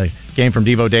had a game from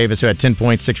Devo Davis, who had 10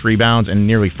 points, 6 rebounds, and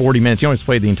nearly 40 minutes. He almost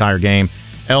played the entire game.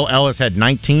 El Ellis had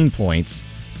 19 points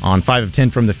on 5 of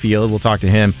 10 from the field. We'll talk to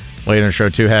him later in the show,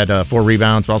 too. Had 4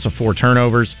 rebounds, but also 4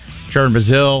 turnovers. Trevor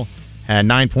Brazile had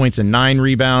 9 points and 9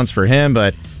 rebounds for him,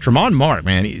 but Tremont Mark,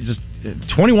 man, he's just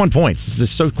 21 points. This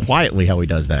is so quietly how he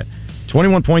does that.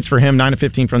 21 points for him, 9 of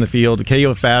 15 from the field.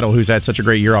 Kayo Faddle, who's had such a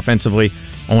great year offensively,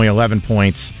 only 11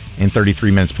 points in 33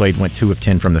 minutes played, went 2 of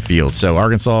 10 from the field. So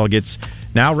Arkansas gets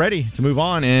now ready to move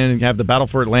on and have the battle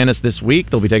for Atlantis this week.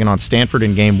 They'll be taking on Stanford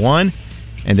in Game 1,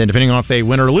 and then depending on if they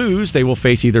win or lose, they will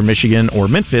face either Michigan or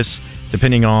Memphis,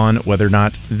 depending on whether or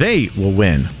not they will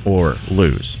win or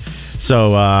lose.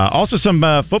 So also some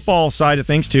football side of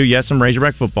things, too. Yes, some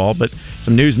Razorback football, but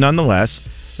some news nonetheless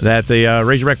that the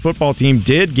Razorback football team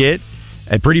did get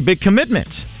a pretty big commitment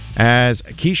as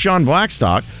Keyshawn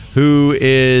Blackstock, who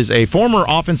is a former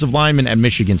offensive lineman at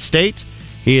Michigan State.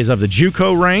 He is of the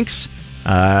JUCO ranks,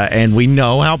 and we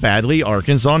know how badly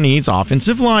Arkansas needs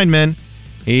offensive linemen.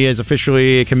 He is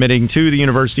officially committing to the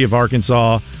University of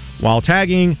Arkansas while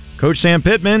tagging Coach Sam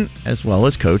Pittman as well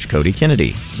as Coach Cody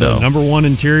Kennedy. So number 1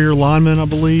 interior lineman, I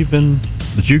believe, in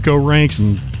the JUCO ranks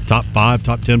and top 5,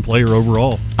 top 10 player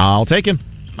overall. I'll take him.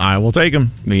 I will take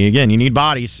him. I mean, again, you need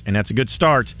bodies, and that's a good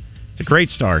start. It's a great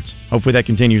start. Hopefully that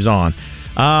continues on.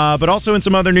 But also in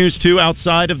some other news, too,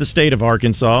 outside of the state of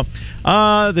Arkansas,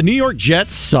 the New York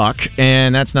Jets suck,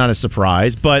 and that's not a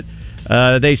surprise, but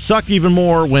they suck even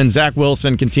more when Zach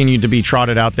Wilson continued to be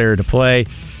trotted out there to play.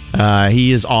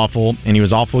 He is awful, and he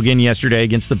was awful again yesterday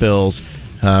against the Bills.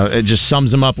 It just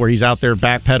sums him up where he's out there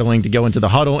backpedaling to go into the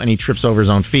huddle, and he trips over his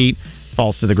own feet,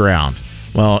 falls to the ground.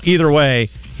 Well, either way,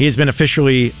 he has been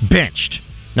officially benched.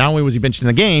 Not only was he benched in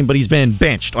the game, but he's been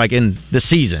benched, like in the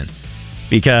season,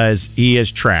 because he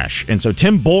is trash. And so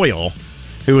Tim Boyle,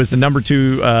 who is the number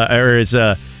 2, he's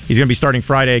going to be starting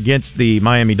Friday against the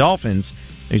Miami Dolphins.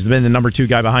 He's been the number 2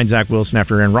 guy behind Zach Wilson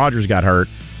after Aaron Rodgers got hurt.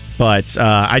 But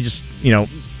I just,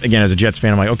 again, as a Jets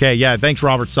fan, I'm like, okay, yeah, thanks,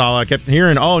 Robert Saleh. I kept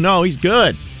hearing, oh, no, he's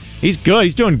good. He's good.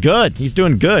 He's doing good. He's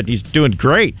doing good. He's doing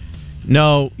great.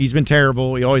 No, he's been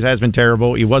terrible. He always has been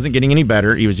terrible. He wasn't getting any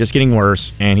better. He was just getting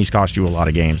worse, and he's cost you a lot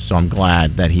of games. So I'm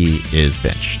glad that he is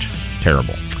benched.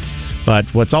 Terrible. But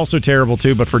what's also terrible,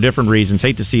 too, but for different reasons,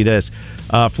 hate to see this,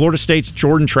 Florida State's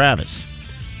Jordan Travis,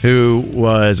 who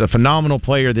was a phenomenal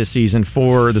player this season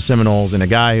for the Seminoles and a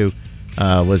guy who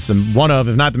was one of,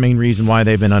 if not the main reason why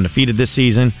they've been undefeated this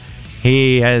season.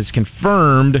 He has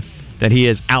confirmed that he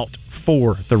is out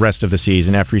for the rest of the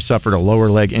season after he suffered a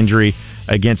lower leg injury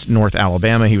against North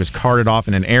Alabama. He was carted off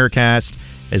in an air cast.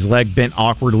 his leg bent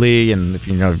awkwardly, and if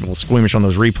a little squeamish on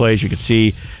those replays, you could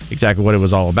see exactly what it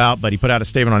was all about. But he put out a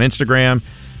statement on Instagram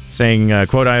saying,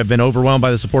 quote, "I have been overwhelmed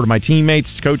by the support of my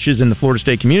teammates, coaches in the Florida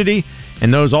State community,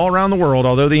 and those all around the world.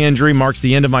 Although the injury marks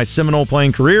the end of my Seminole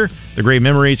playing career, the great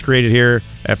memories created here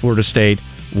at Florida State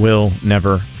will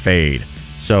never fade."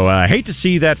 So I hate to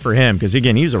see that for him because,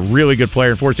 again, he's a really good player,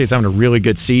 and Florida State's having a really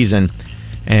good season.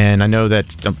 And I know that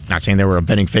I'm not saying they were a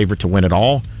betting favorite to win it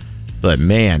all, but,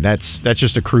 man, that's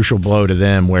just a crucial blow to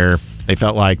them where they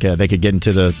felt like they could get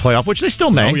into the playoff, which they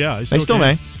still may. Oh, yeah, they still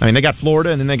may. I mean, they got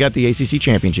Florida, and then they got the ACC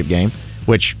championship game,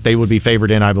 which they would be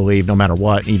favored in, I believe, no matter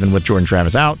what, even with Jordan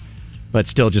Travis out. But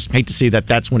still, just hate to see that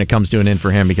that's when it comes to an end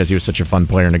for him because he was such a fun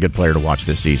player and a good player to watch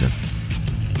this season.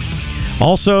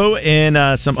 Also, in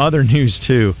some other news,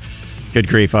 too, good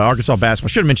grief, Arkansas basketball,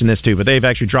 should have mentioned this, too, but they've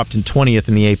actually dropped in 20th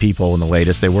in the AP poll in the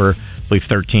latest. They were, I believe,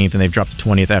 13th, and they've dropped to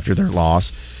 20th after their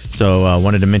loss. So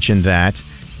wanted to mention that.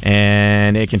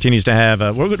 And it continues to have,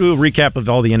 we're going to do a recap of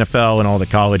all the NFL and all the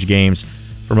college games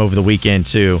from over the weekend,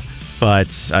 too. But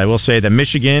I will say that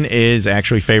Michigan is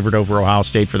actually favored over Ohio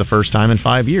State for the first time in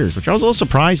 5 years, which I was a little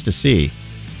surprised to see.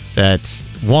 That,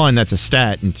 one, that's a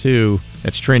stat, and two,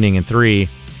 that's trending, and three,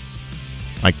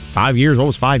 like 5 years, what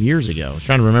was 5 years ago? I was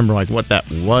trying to remember like what that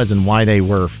was and why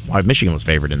Michigan was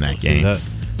favored in that game.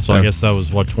 So I guess that was,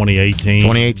 2018?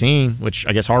 2018, which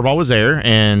I guess Harbaugh was there,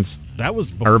 and that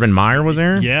was Urban Meyer was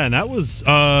there? Yeah, and that was,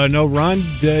 no,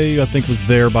 Ron Day, I think, was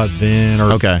there by then.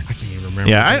 Or, okay. I can't even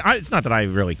remember. Yeah, it's not that I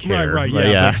really care. Right,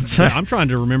 yeah. I'm trying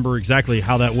to remember exactly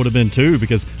how that would have been, too,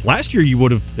 because last year you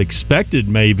would have expected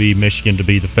maybe Michigan to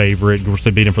be the favorite. Of course, they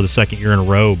beat them for the second year in a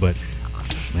row, but,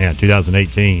 man,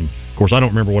 2018. Of course, I don't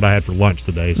remember what I had for lunch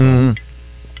today, so... Mm-hmm.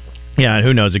 Yeah, and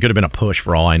who knows? It could have been a push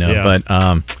for all I know.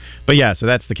 Yeah. But yeah, so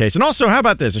that's the case. And also, how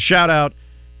about this? A shout-out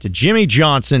to Jimmy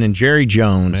Johnson and Jerry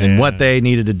Jones and what they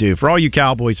needed to do. For all you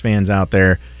Cowboys fans out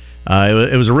there,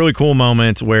 it was a really cool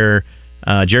moment where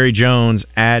Jerry Jones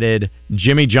added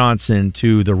Jimmy Johnson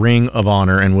to the Ring of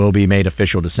Honor and will be made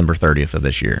official December 30th of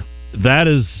this year. That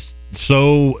is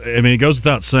so... I mean, it goes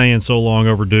without saying, so long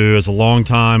overdue. As a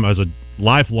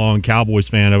lifelong Cowboys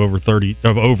fan of over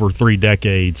 3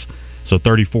 decades... So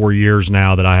 34 years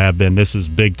now that I have been. This is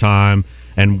big time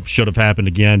and should have happened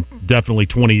again. Definitely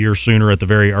 20 years sooner at the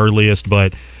very earliest.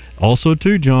 But also,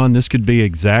 too, John, this could be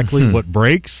exactly what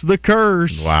breaks the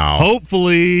curse. Wow.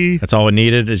 Hopefully. That's all it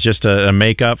needed is just a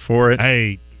make-up for it.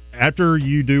 Hey, after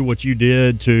you do what you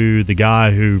did to the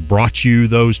guy who brought you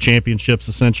those championships,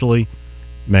 essentially,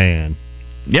 man.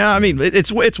 Yeah, I mean,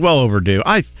 it's well overdue.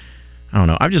 I don't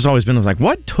know. I've just always been like,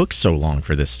 what took so long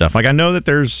for this stuff? Like, I know that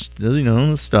there's,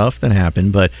 stuff that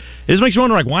happened, but it just makes you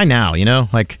wonder, like, why now?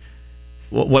 Like,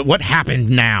 what happened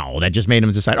now that just made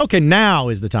them decide, okay, now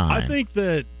is the time? I think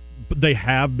that they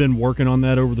have been working on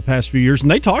that over the past few years,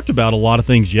 and they talked about a lot of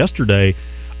things yesterday.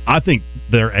 I think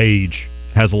their age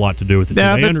has a lot to do with it.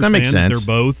 Yeah, that makes sense.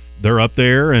 They're up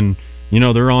there, and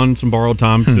they're on some borrowed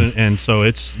time, and so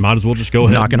it's might as well just go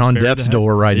ahead. Knocking on death's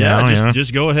door right now.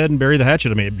 Just go ahead and bury the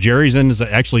hatchet. I mean, Jerry's in is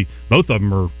actually both of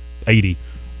them are 80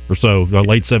 or so,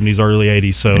 late 70s, early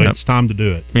 80s. So it's time to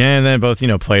do it. Yeah, and then both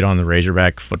played on the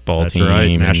Razorback football team,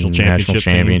 right. National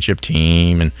championship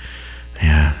team, and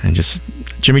just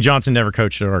Jimmy Johnson never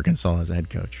coached at Arkansas as a head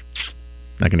coach.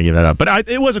 Not going to give that up, but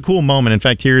it was a cool moment. In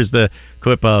fact, here's the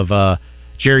clip of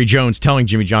Jerry Jones telling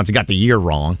Jimmy Johnson got the year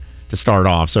wrong to start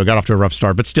off, so it got off to a rough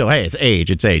start. But still, hey,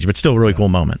 it's age, but still a really cool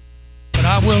moment. But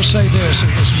I will say this,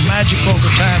 it was magical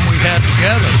the time we had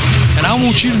together. And I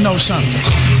want you to know something.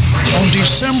 On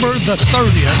December the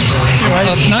 30th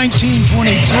of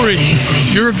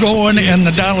 1923, you're going in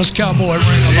the Dallas Cowboy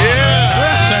Ring of Honor.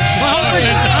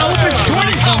 I hope it's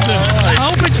 20-something. I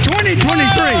hope it's 2023.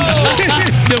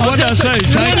 What did I say?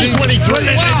 1923.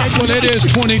 Well, it is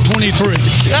 2023.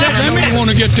 I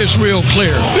want to get this real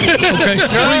clear. Okay,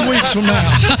 3 weeks from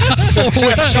now. 4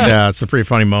 weeks from now. Yeah, it's a pretty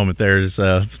funny moment. There's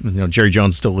Jerry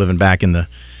Jones still living back in the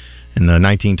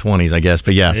 1920s, I guess.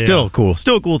 But still cool,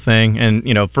 still a cool thing. And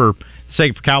for the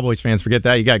sake of Cowboys fans, forget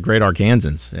that you got great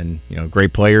Arkansans and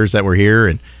great players that were here.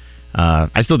 And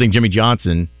I still think Jimmy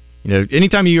Johnson.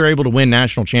 Anytime you're able to win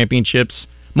national championships,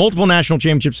 multiple national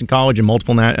championships in college and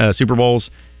multiple Super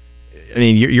Bowls, I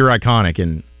mean you're iconic.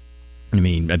 And I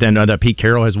mean, then Pete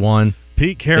Carroll has won.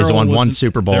 Pete Carroll has won one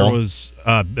Super Bowl. There was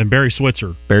and Barry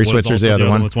Switzer. Barry Switzer's the other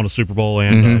one. That's won a Super Bowl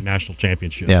and a national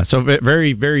championship. Yeah, so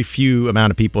very, very few amount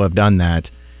of people have done that.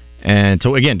 And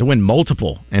so again, to win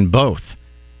multiple and both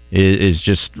is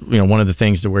just one of the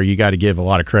things to where you got to give a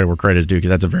lot of credit where credit is due, because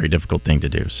that's a very difficult thing to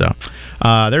do. So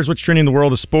there's what's trending in the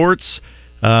world of sports.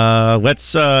 Let's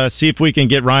see if we can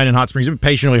get Ryan in Hot Springs. We've been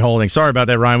patiently holding. Sorry about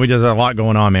that, Ryan. We just have a lot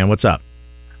going on, man. What's up?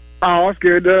 Oh, that's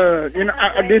good.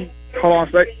 I did. Hold on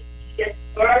a sec.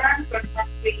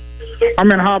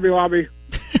 I'm in Hobby Lobby.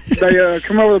 They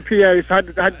come over the PA.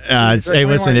 So hey,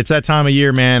 listen, it's that time of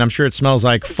year, man. I'm sure it smells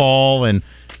like fall, and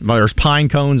there's pine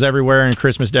cones everywhere and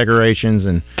Christmas decorations,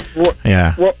 and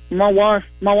yeah. Well, my wife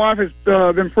has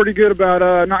been pretty good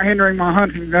about not hindering my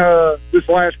hunting this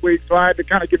last week, so I had to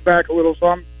kind of get back a little. So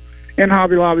I'm in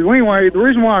Hobby Lobby. Well, anyway, the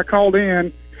reason why I called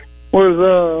in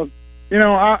was,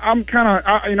 I'm kind of,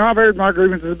 I've aired my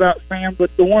grievances about Sam,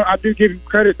 but the one I do give him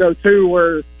credit though too,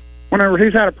 where whenever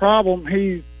he's had a problem,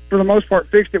 he's for the most part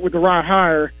fixed it with the right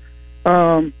hire.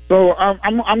 So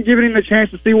I'm giving him the chance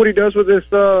to see what he does with this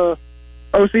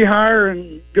OC hire,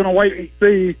 and gonna wait and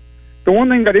see. The one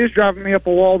thing that is driving me up a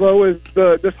wall though is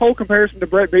this whole comparison to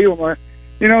Brett Bielema.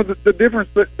 The difference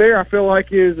there I feel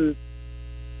like is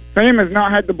Sam has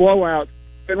not had the blowouts,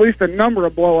 at least a number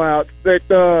of blowouts that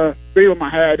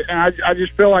Bielema had, and I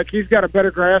just feel like he's got a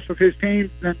better grasp of his team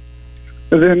than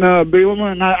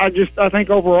Bielema, and I think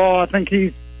overall I think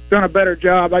he's done a better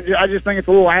job. I just think it's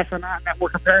a little asinine that we're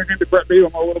comparing him to Brett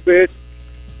Bielema a little bit.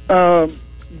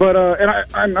 But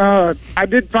I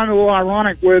did find it a little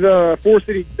ironic with Four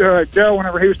City Joe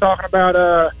whenever he was talking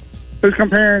about who's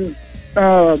comparing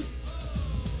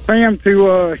Sam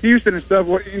to Houston and stuff.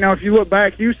 If you look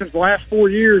back, Houston's last 4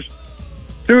 years,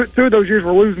 two of those years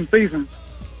were losing seasons.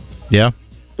 Yeah.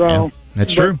 So yeah,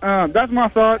 that's true. That's my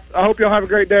thoughts. I hope y'all have a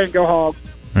great day and go Hogs.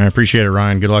 I appreciate it,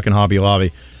 Ryan. Good luck in Hobby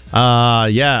Lobby.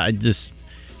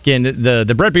 Again,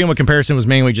 the Brett Bielema comparison was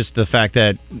mainly just the fact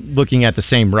that looking at the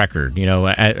same record,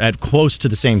 at close to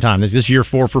the same time. This is year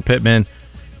 4 for Pittman.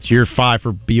 It's year 5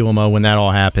 for Bielema when that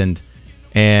all happened.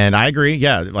 And I agree,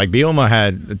 yeah, like Bielema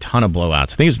had a ton of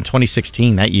blowouts. I think it was in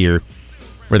 2016, that year,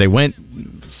 where they went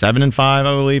 7-5, I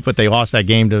believe, but they lost that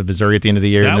game to Missouri at the end of the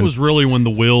year. That was really when the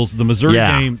Missouri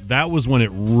game, that was when it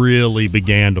really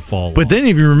began to fall But off. then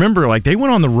if you remember, like they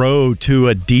went on the road to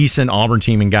a decent Auburn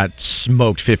team and got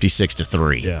smoked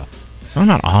 56-3. Yeah. So I'm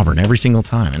not Auburn every single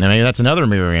time. And I mean, that's another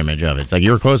mirror image of it. It's like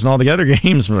you were close in all the other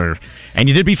games. And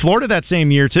you did beat Florida that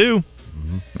same year, too.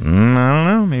 I don't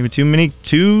know. Maybe too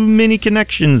many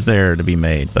connections there to be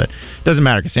made. But it doesn't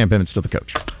matter because Sam Pittman's still the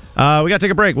coach. We got to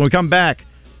take a break. When we come back,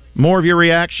 more of your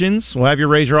reactions. We'll have your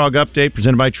Razor Hog update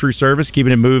presented by True Service,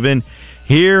 keeping it moving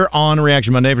here on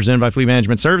Reaction Monday, presented by Fleet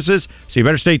Management Services. So you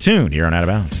better stay tuned here on Out of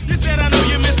Bounds. You said I know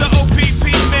you miss the OPP,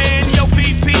 man. Yo,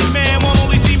 PP, man, won't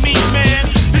only see me,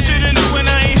 man. You should've knew when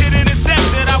I ain't hit it and said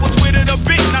that I was with it a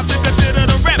bit, not to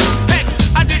consider the rep. Hey,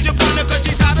 I did your partner because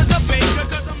she's hot as a baker.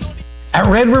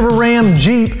 At Red River Ram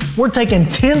Jeep, we're taking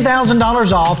 $10,000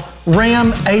 off Ram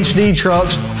HD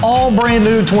trucks, all brand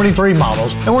new 23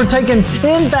 models. And we're taking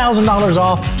 $10,000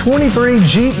 off 23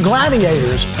 Jeep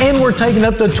Gladiators. And we're taking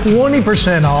up to 20%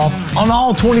 off on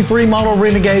all 23 model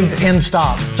Renegades in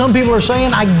stock. Some people are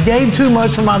saying I gave too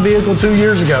much for my vehicle 2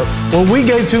 years ago. Well, we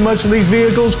gave too much for these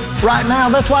vehicles right now.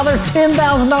 That's why they're $10,000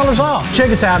 off. Check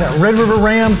us out at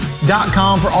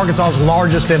RedRiverRam.com for Arkansas's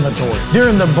largest inventory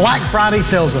during the Black Friday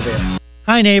sales event.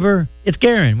 Hi, neighbor. It's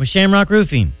Garen with Shamrock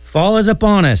Roofing. Fall is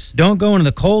upon us. Don't go into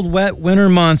the cold, wet winter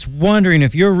months wondering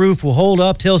if your roof will hold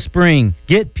up till spring.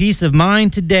 Get peace of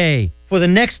mind today. For the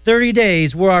next 30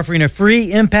 days, we're offering a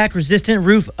free impact-resistant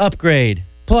roof upgrade.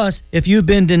 Plus, if you've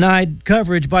been denied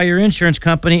coverage by your insurance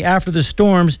company after the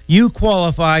storms, you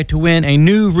qualify to win a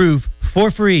new roof for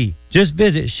free. Just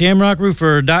visit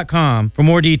ShamrockRoofer.com for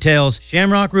more details.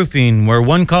 Shamrock Roofing, where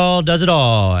one call does it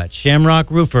all at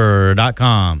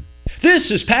ShamrockRoofer.com.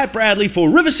 This is Pat Bradley for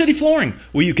River City Flooring,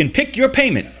 where you can pick your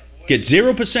payment. Get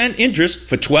 0% interest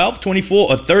for 12,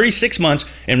 24, or 36 months,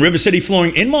 and River City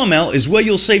Flooring in Maumelle is where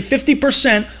you'll save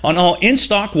 50% on all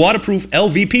in-stock waterproof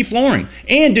LVP flooring.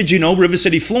 And did you know River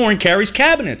City Flooring carries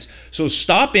cabinets? So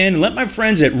stop in and let my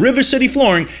friends at River City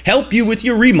Flooring help you with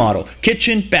your remodel.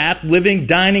 Kitchen, bath, living,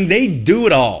 dining, they do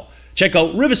it all. Check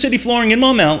out River City Flooring in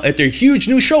Maumelle at their huge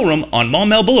new showroom on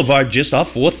Maumelle Boulevard just off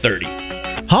 430.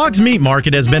 Hogs Meat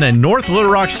Market has been a North Little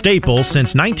Rock staple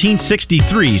since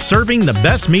 1963, serving the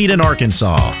best meat in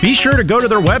Arkansas. Be sure to go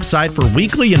to their website for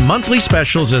weekly and monthly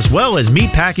specials as well as meat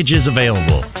packages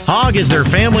available. Hog is their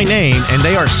family name, and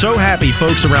they are so happy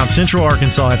folks around Central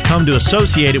Arkansas have come to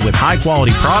associate it with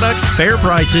high-quality products, fair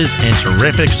prices, and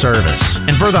terrific service.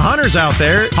 And for the hunters out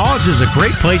there, Hogs is a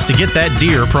great place to get that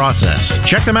deer processed.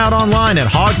 Check them out online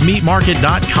at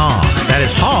hogsmeatmarket.com. That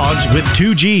is Hogs with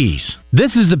 2 G's.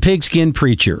 This is the Pigskin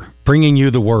Preacher, bringing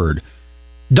you the word.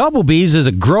 Double B's is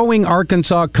a growing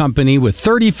Arkansas company with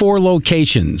 34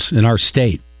 locations in our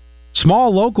state.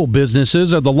 Small local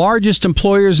businesses are the largest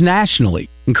employers nationally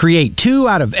and create 2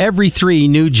 out of every 3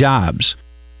 new jobs.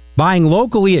 Buying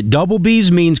locally at Double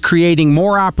B's means creating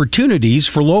more opportunities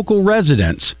for local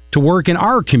residents to work in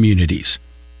our communities.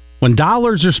 When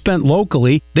dollars are spent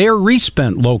locally, they are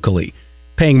respent locally,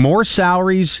 paying more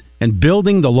salaries and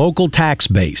building the local tax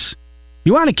base.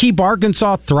 You want to keep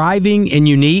Arkansas thriving and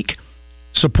unique?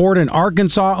 Support an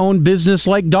Arkansas-owned business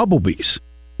like Double B's,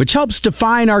 which helps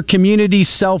define our community's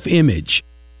self-image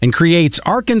and creates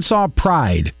Arkansas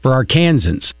pride for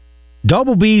Arkansans.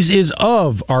 Double B's is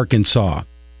of Arkansas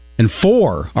and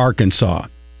for Arkansas.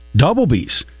 Double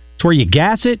B's. It's where you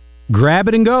gas it, grab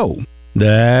it, and go.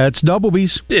 That's Double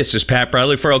B's. This is Pat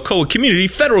Bradley for Alcoa Community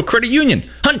Federal Credit Union.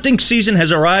 Hunting season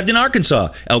has arrived in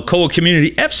Arkansas. Alcoa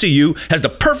Community FCU has the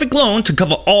perfect loan to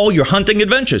cover all your hunting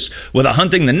adventures, whether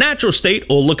hunting the natural state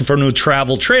or looking for a new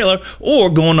travel trailer or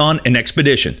going on an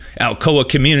expedition. Alcoa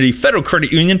Community Federal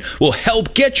Credit Union will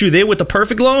help get you there with the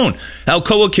perfect loan.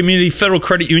 Alcoa Community Federal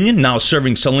Credit Union now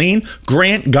serving Saline,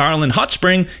 Grant, Garland, Hot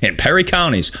Spring, and Perry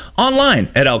counties. Online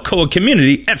at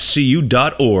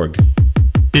alcoacommunityfcu.org.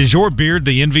 Is your beard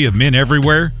the envy of men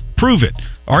everywhere? Prove it.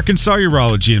 Arkansas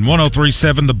Urology and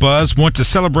 103.7 The Buzz want to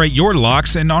celebrate your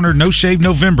locks and honor No Shave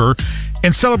November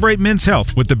and celebrate men's health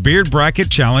with the Beard Bracket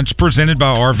Challenge presented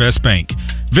by Arvest Bank.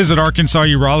 Visit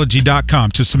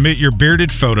ArkansasUrology.com to submit your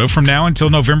bearded photo from now until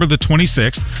November the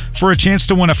 26th for a chance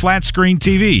to win a flat screen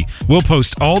TV. We'll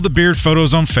post all the beard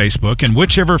photos on Facebook, and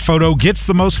whichever photo gets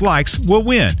the most likes will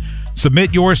win.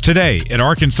 Submit yours today at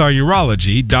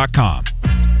ArkansasUrology.com.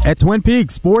 At Twin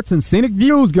Peaks, sports and scenic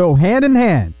views go hand in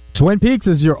hand. Twin Peaks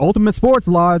is your ultimate sports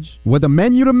lodge with a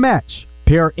menu to match.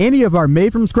 Pair any of our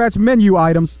made-from-scratch menu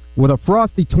items with a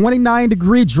frosty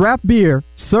 29-degree draft beer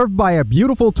served by a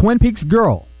beautiful Twin Peaks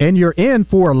girl, and you're in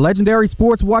for a legendary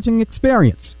sports watching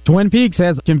experience. Twin Peaks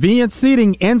has convenient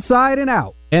seating inside and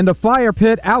out, and a fire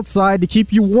pit outside to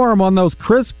keep you warm on those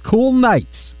crisp, cool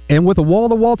nights. And with the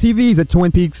wall-to-wall TVs at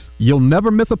Twin Peaks, you'll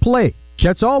never miss a play.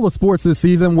 Catch all the sports this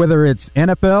season, whether it's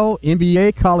NFL,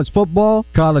 NBA, college football,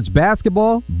 college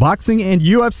basketball, boxing, and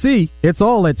UFC. It's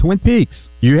all at Twin Peaks.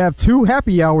 You have 2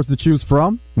 happy hours to choose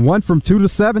from, one from 2 to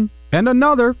 7, and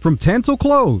another from 10 till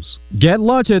close. Get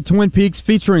lunch at Twin Peaks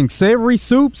featuring savory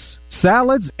soups,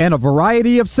 salads, and a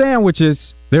variety of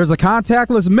sandwiches. There's a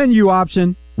contactless menu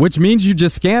option, which means you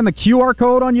just scan the QR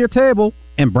code on your table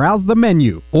and browse the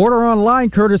menu. Order online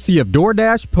courtesy of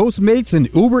DoorDash, Postmates, and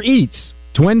Uber Eats.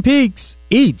 Twin Peaks,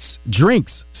 eats,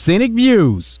 drinks, scenic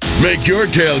views. Make your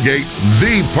tailgate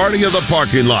the party of the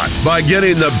parking lot by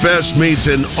getting the best meats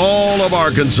in all of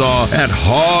Arkansas at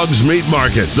Hogs Meat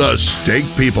Market, the steak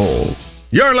people.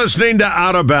 You're listening to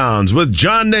Out of Bounds with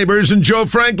John Neighbors and Joe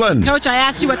Franklin. Coach, I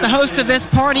asked you what the host of this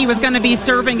party was going to be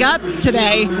serving up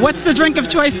today. What's the drink of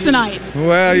choice tonight?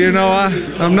 Well, you know,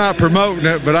 I'm not promoting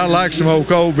it, but I like some old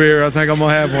cold beer. I think I'm going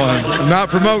to have one. I'm not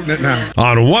promoting it now.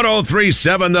 On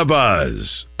 103.7 The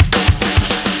Buzz.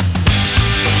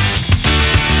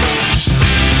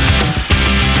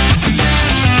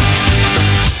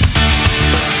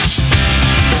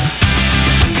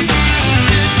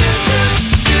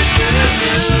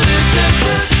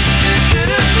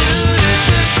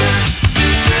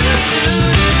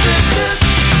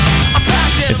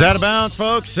 It's Out of Bounds,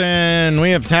 folks, and we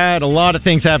have had a lot of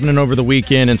things happening over the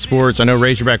weekend in sports. I know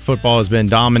Razorback football has been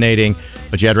dominating,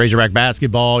 but you had Razorback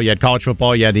basketball, you had college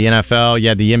football, you had the NFL, you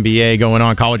had the NBA going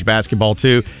on, college basketball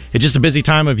too. It's just a busy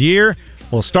time of year.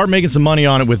 Well, start making some money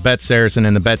on it with Bet Saracen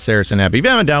and the Bet Saracen app. If you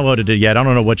haven't downloaded it yet, I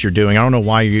don't know what you're doing. I don't know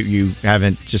why you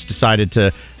haven't just decided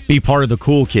to be part of the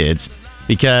cool kids,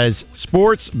 because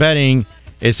sports betting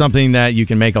is something that you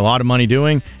can make a lot of money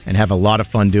doing and have a lot of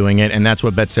fun doing it, and that's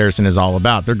what Bet Saracen is all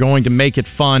about. They're going to make it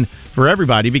fun for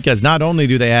everybody, because not only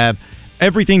do they have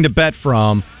everything to bet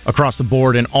from across the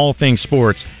board in all things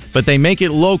sports, but they make it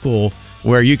local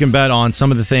where you can bet on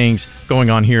some of the things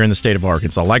going on here in the state of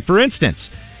Arkansas. Like, for instance,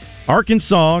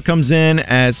 Arkansas comes in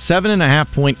as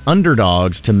 7.5-point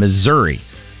underdogs to Missouri.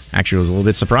 Actually, I was a little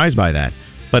bit surprised by that.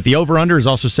 But the over-under is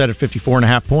also set at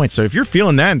 54.5 points. So if you're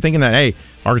feeling that and thinking that, hey,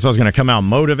 Arkansas is going to come out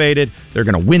motivated, they're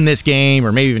going to win this game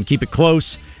or maybe even keep it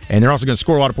close, and they're also going to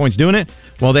score a lot of points doing it,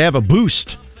 well, they have a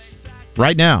boost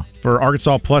right now for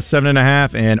Arkansas plus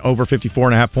 7.5 and over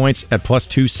 54.5 points at plus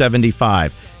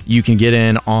 275. You can get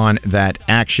in on that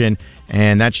action,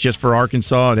 and that's just for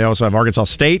Arkansas. They also have Arkansas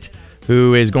State,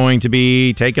 who is going to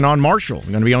be taking on Marshall.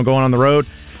 They're going to be going on the road.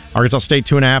 Arkansas State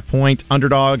 2.5-point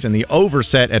underdogs, and the over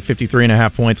set at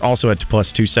 53.5 points, also at plus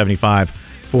 275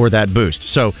 for that boost.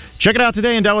 So check it out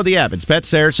today and download the app. It's Bet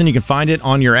Saracen. You can find it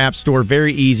on your app store.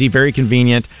 Very easy, very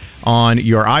convenient on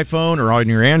your iPhone or on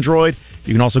your Android.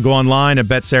 You can also go online at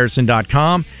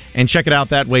betsaracen.com and check it out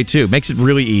that way too. Makes it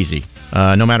really easy.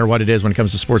 no matter what it is when it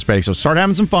comes to sports betting. So start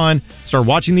having some fun, start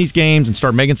watching these games, and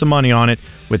start making some money on it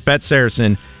with Bet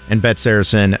Saracen and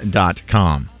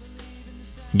BetSaracen.com.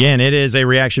 Again, it is a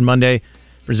Reaction Monday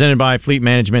presented by Fleet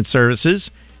Management Services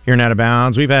here in Out of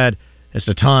Bounds. We've had just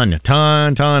a ton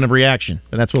of reaction,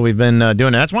 and that's what we've been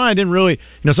doing. And that's why I didn't really,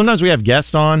 sometimes we have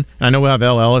guests on, and I know we'll have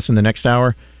L. Ellis in the next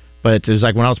hour, but it was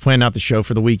like when I was planning out the show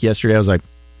for the week yesterday, I was like,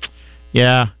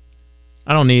 yeah,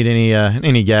 I don't need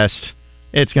any guests.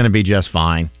 It's going to be just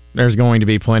fine. There's going to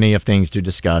be plenty of things to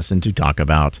discuss and to talk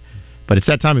about. But it's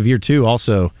that time of year, too,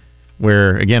 also,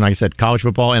 where, again, like I said, college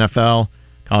football, NFL,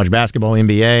 college basketball,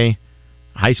 NBA,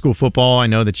 high school football, I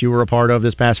know that you were a part of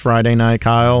this past Friday night,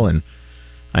 Kyle, and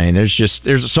I mean,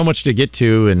 there's so much to get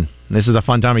to, and this is a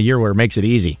fun time of year where it makes it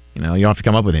easy. You don't have to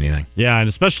come up with anything. Yeah, and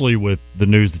especially with the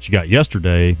news that you got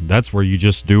yesterday, that's where you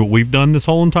just do what we've done this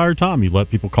whole entire time. You let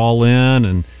people call in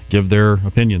and give their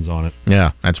opinions on it.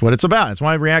 Yeah, that's what it's about. That's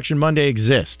why Reaction Monday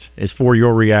exists, is for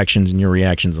your reactions and your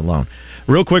reactions alone.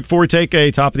 Real quick, before we take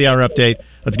a top-of-the-hour update,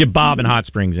 let's get Bob in Hot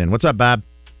Springs in. What's up, Bob?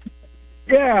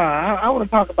 Yeah, I want to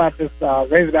talk about this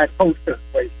Razorback coach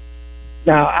situation.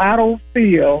 Now, I don't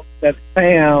feel that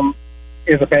Sam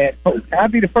is a bad coach.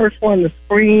 I'd be the first one to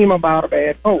scream about a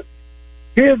bad coach.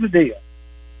 Here's the deal.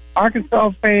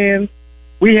 Arkansas fans,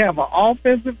 we have an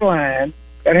offensive line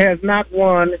that has not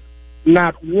won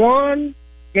one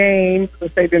game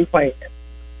since they've been playing.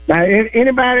 Now,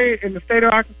 anybody in the state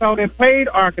of Arkansas that played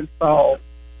Arkansas,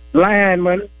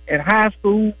 linemen in high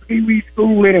school, pee-wee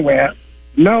school, anywhere,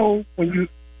 know when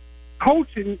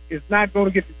coaching is not going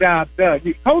to get the job done.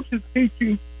 Coaches teach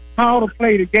you how to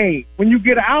play the game. When you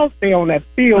get out there on that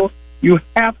field, you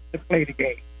have to play the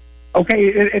game.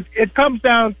 Okay, it comes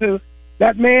down to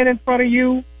that man in front of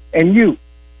you and you.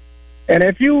 And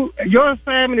if your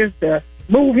assignment is to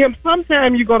move him,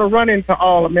 sometime you're going to run into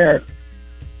All-American.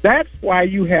 That's why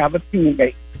you have a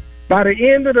teammate. By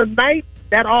the end of the night,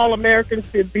 that All-American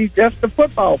should be just a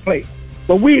football player.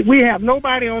 But we have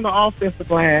nobody on the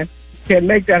offensive line can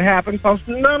make that happen because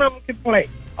none of them can play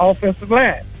offensive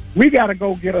line. We got to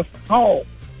go get us a hog.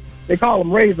 They call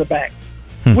them Razorbacks.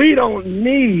 We don't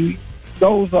need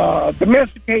those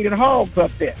domesticated hogs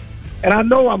up there. And I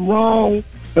know I'm wrong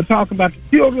to talk about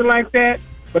the children like that,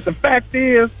 but the fact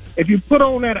is, if you put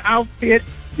on that outfit,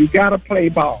 you got to play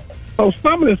ball. So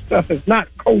some of this stuff is not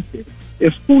coaching.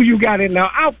 It's who you got in the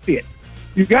outfit.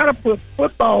 You got to put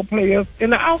football players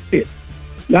in the outfit.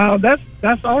 Now, that's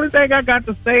the only thing I got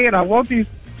to say, and I want these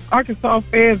Arkansas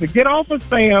fans to get off of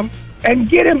Sam and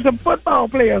get him some football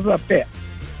players up there.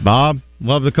 Bob,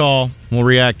 love the call. We'll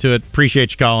react to it.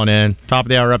 Appreciate you calling in. Top of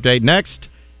the hour update next,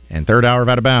 and third hour of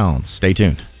Out of Bounds. Stay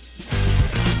tuned.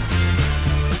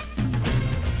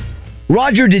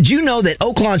 Roger, did you know that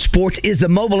Oaklawn Sports is the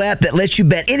mobile app that lets you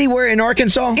bet anywhere in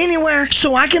Arkansas? Anywhere,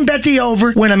 so I can bet the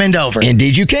over when I'm in Dover.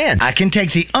 Indeed you can. I can take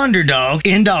the underdog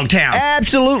in Dogtown.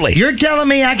 Absolutely. You're telling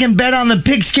me I can bet on the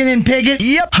Pigskin and Piggott?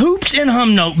 Yep. Hoops in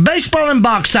Humnoke, baseball in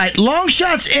Bauxite, long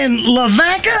shots in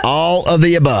Lavaca? All of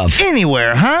the above.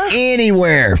 Anywhere, huh?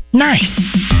 Anywhere. Nice.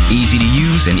 Easy to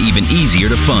use and even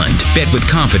easier to fund. Bet with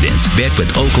confidence. Bet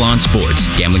with Oaklawn Sports.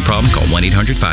 Gambling problem? Call 1-800-5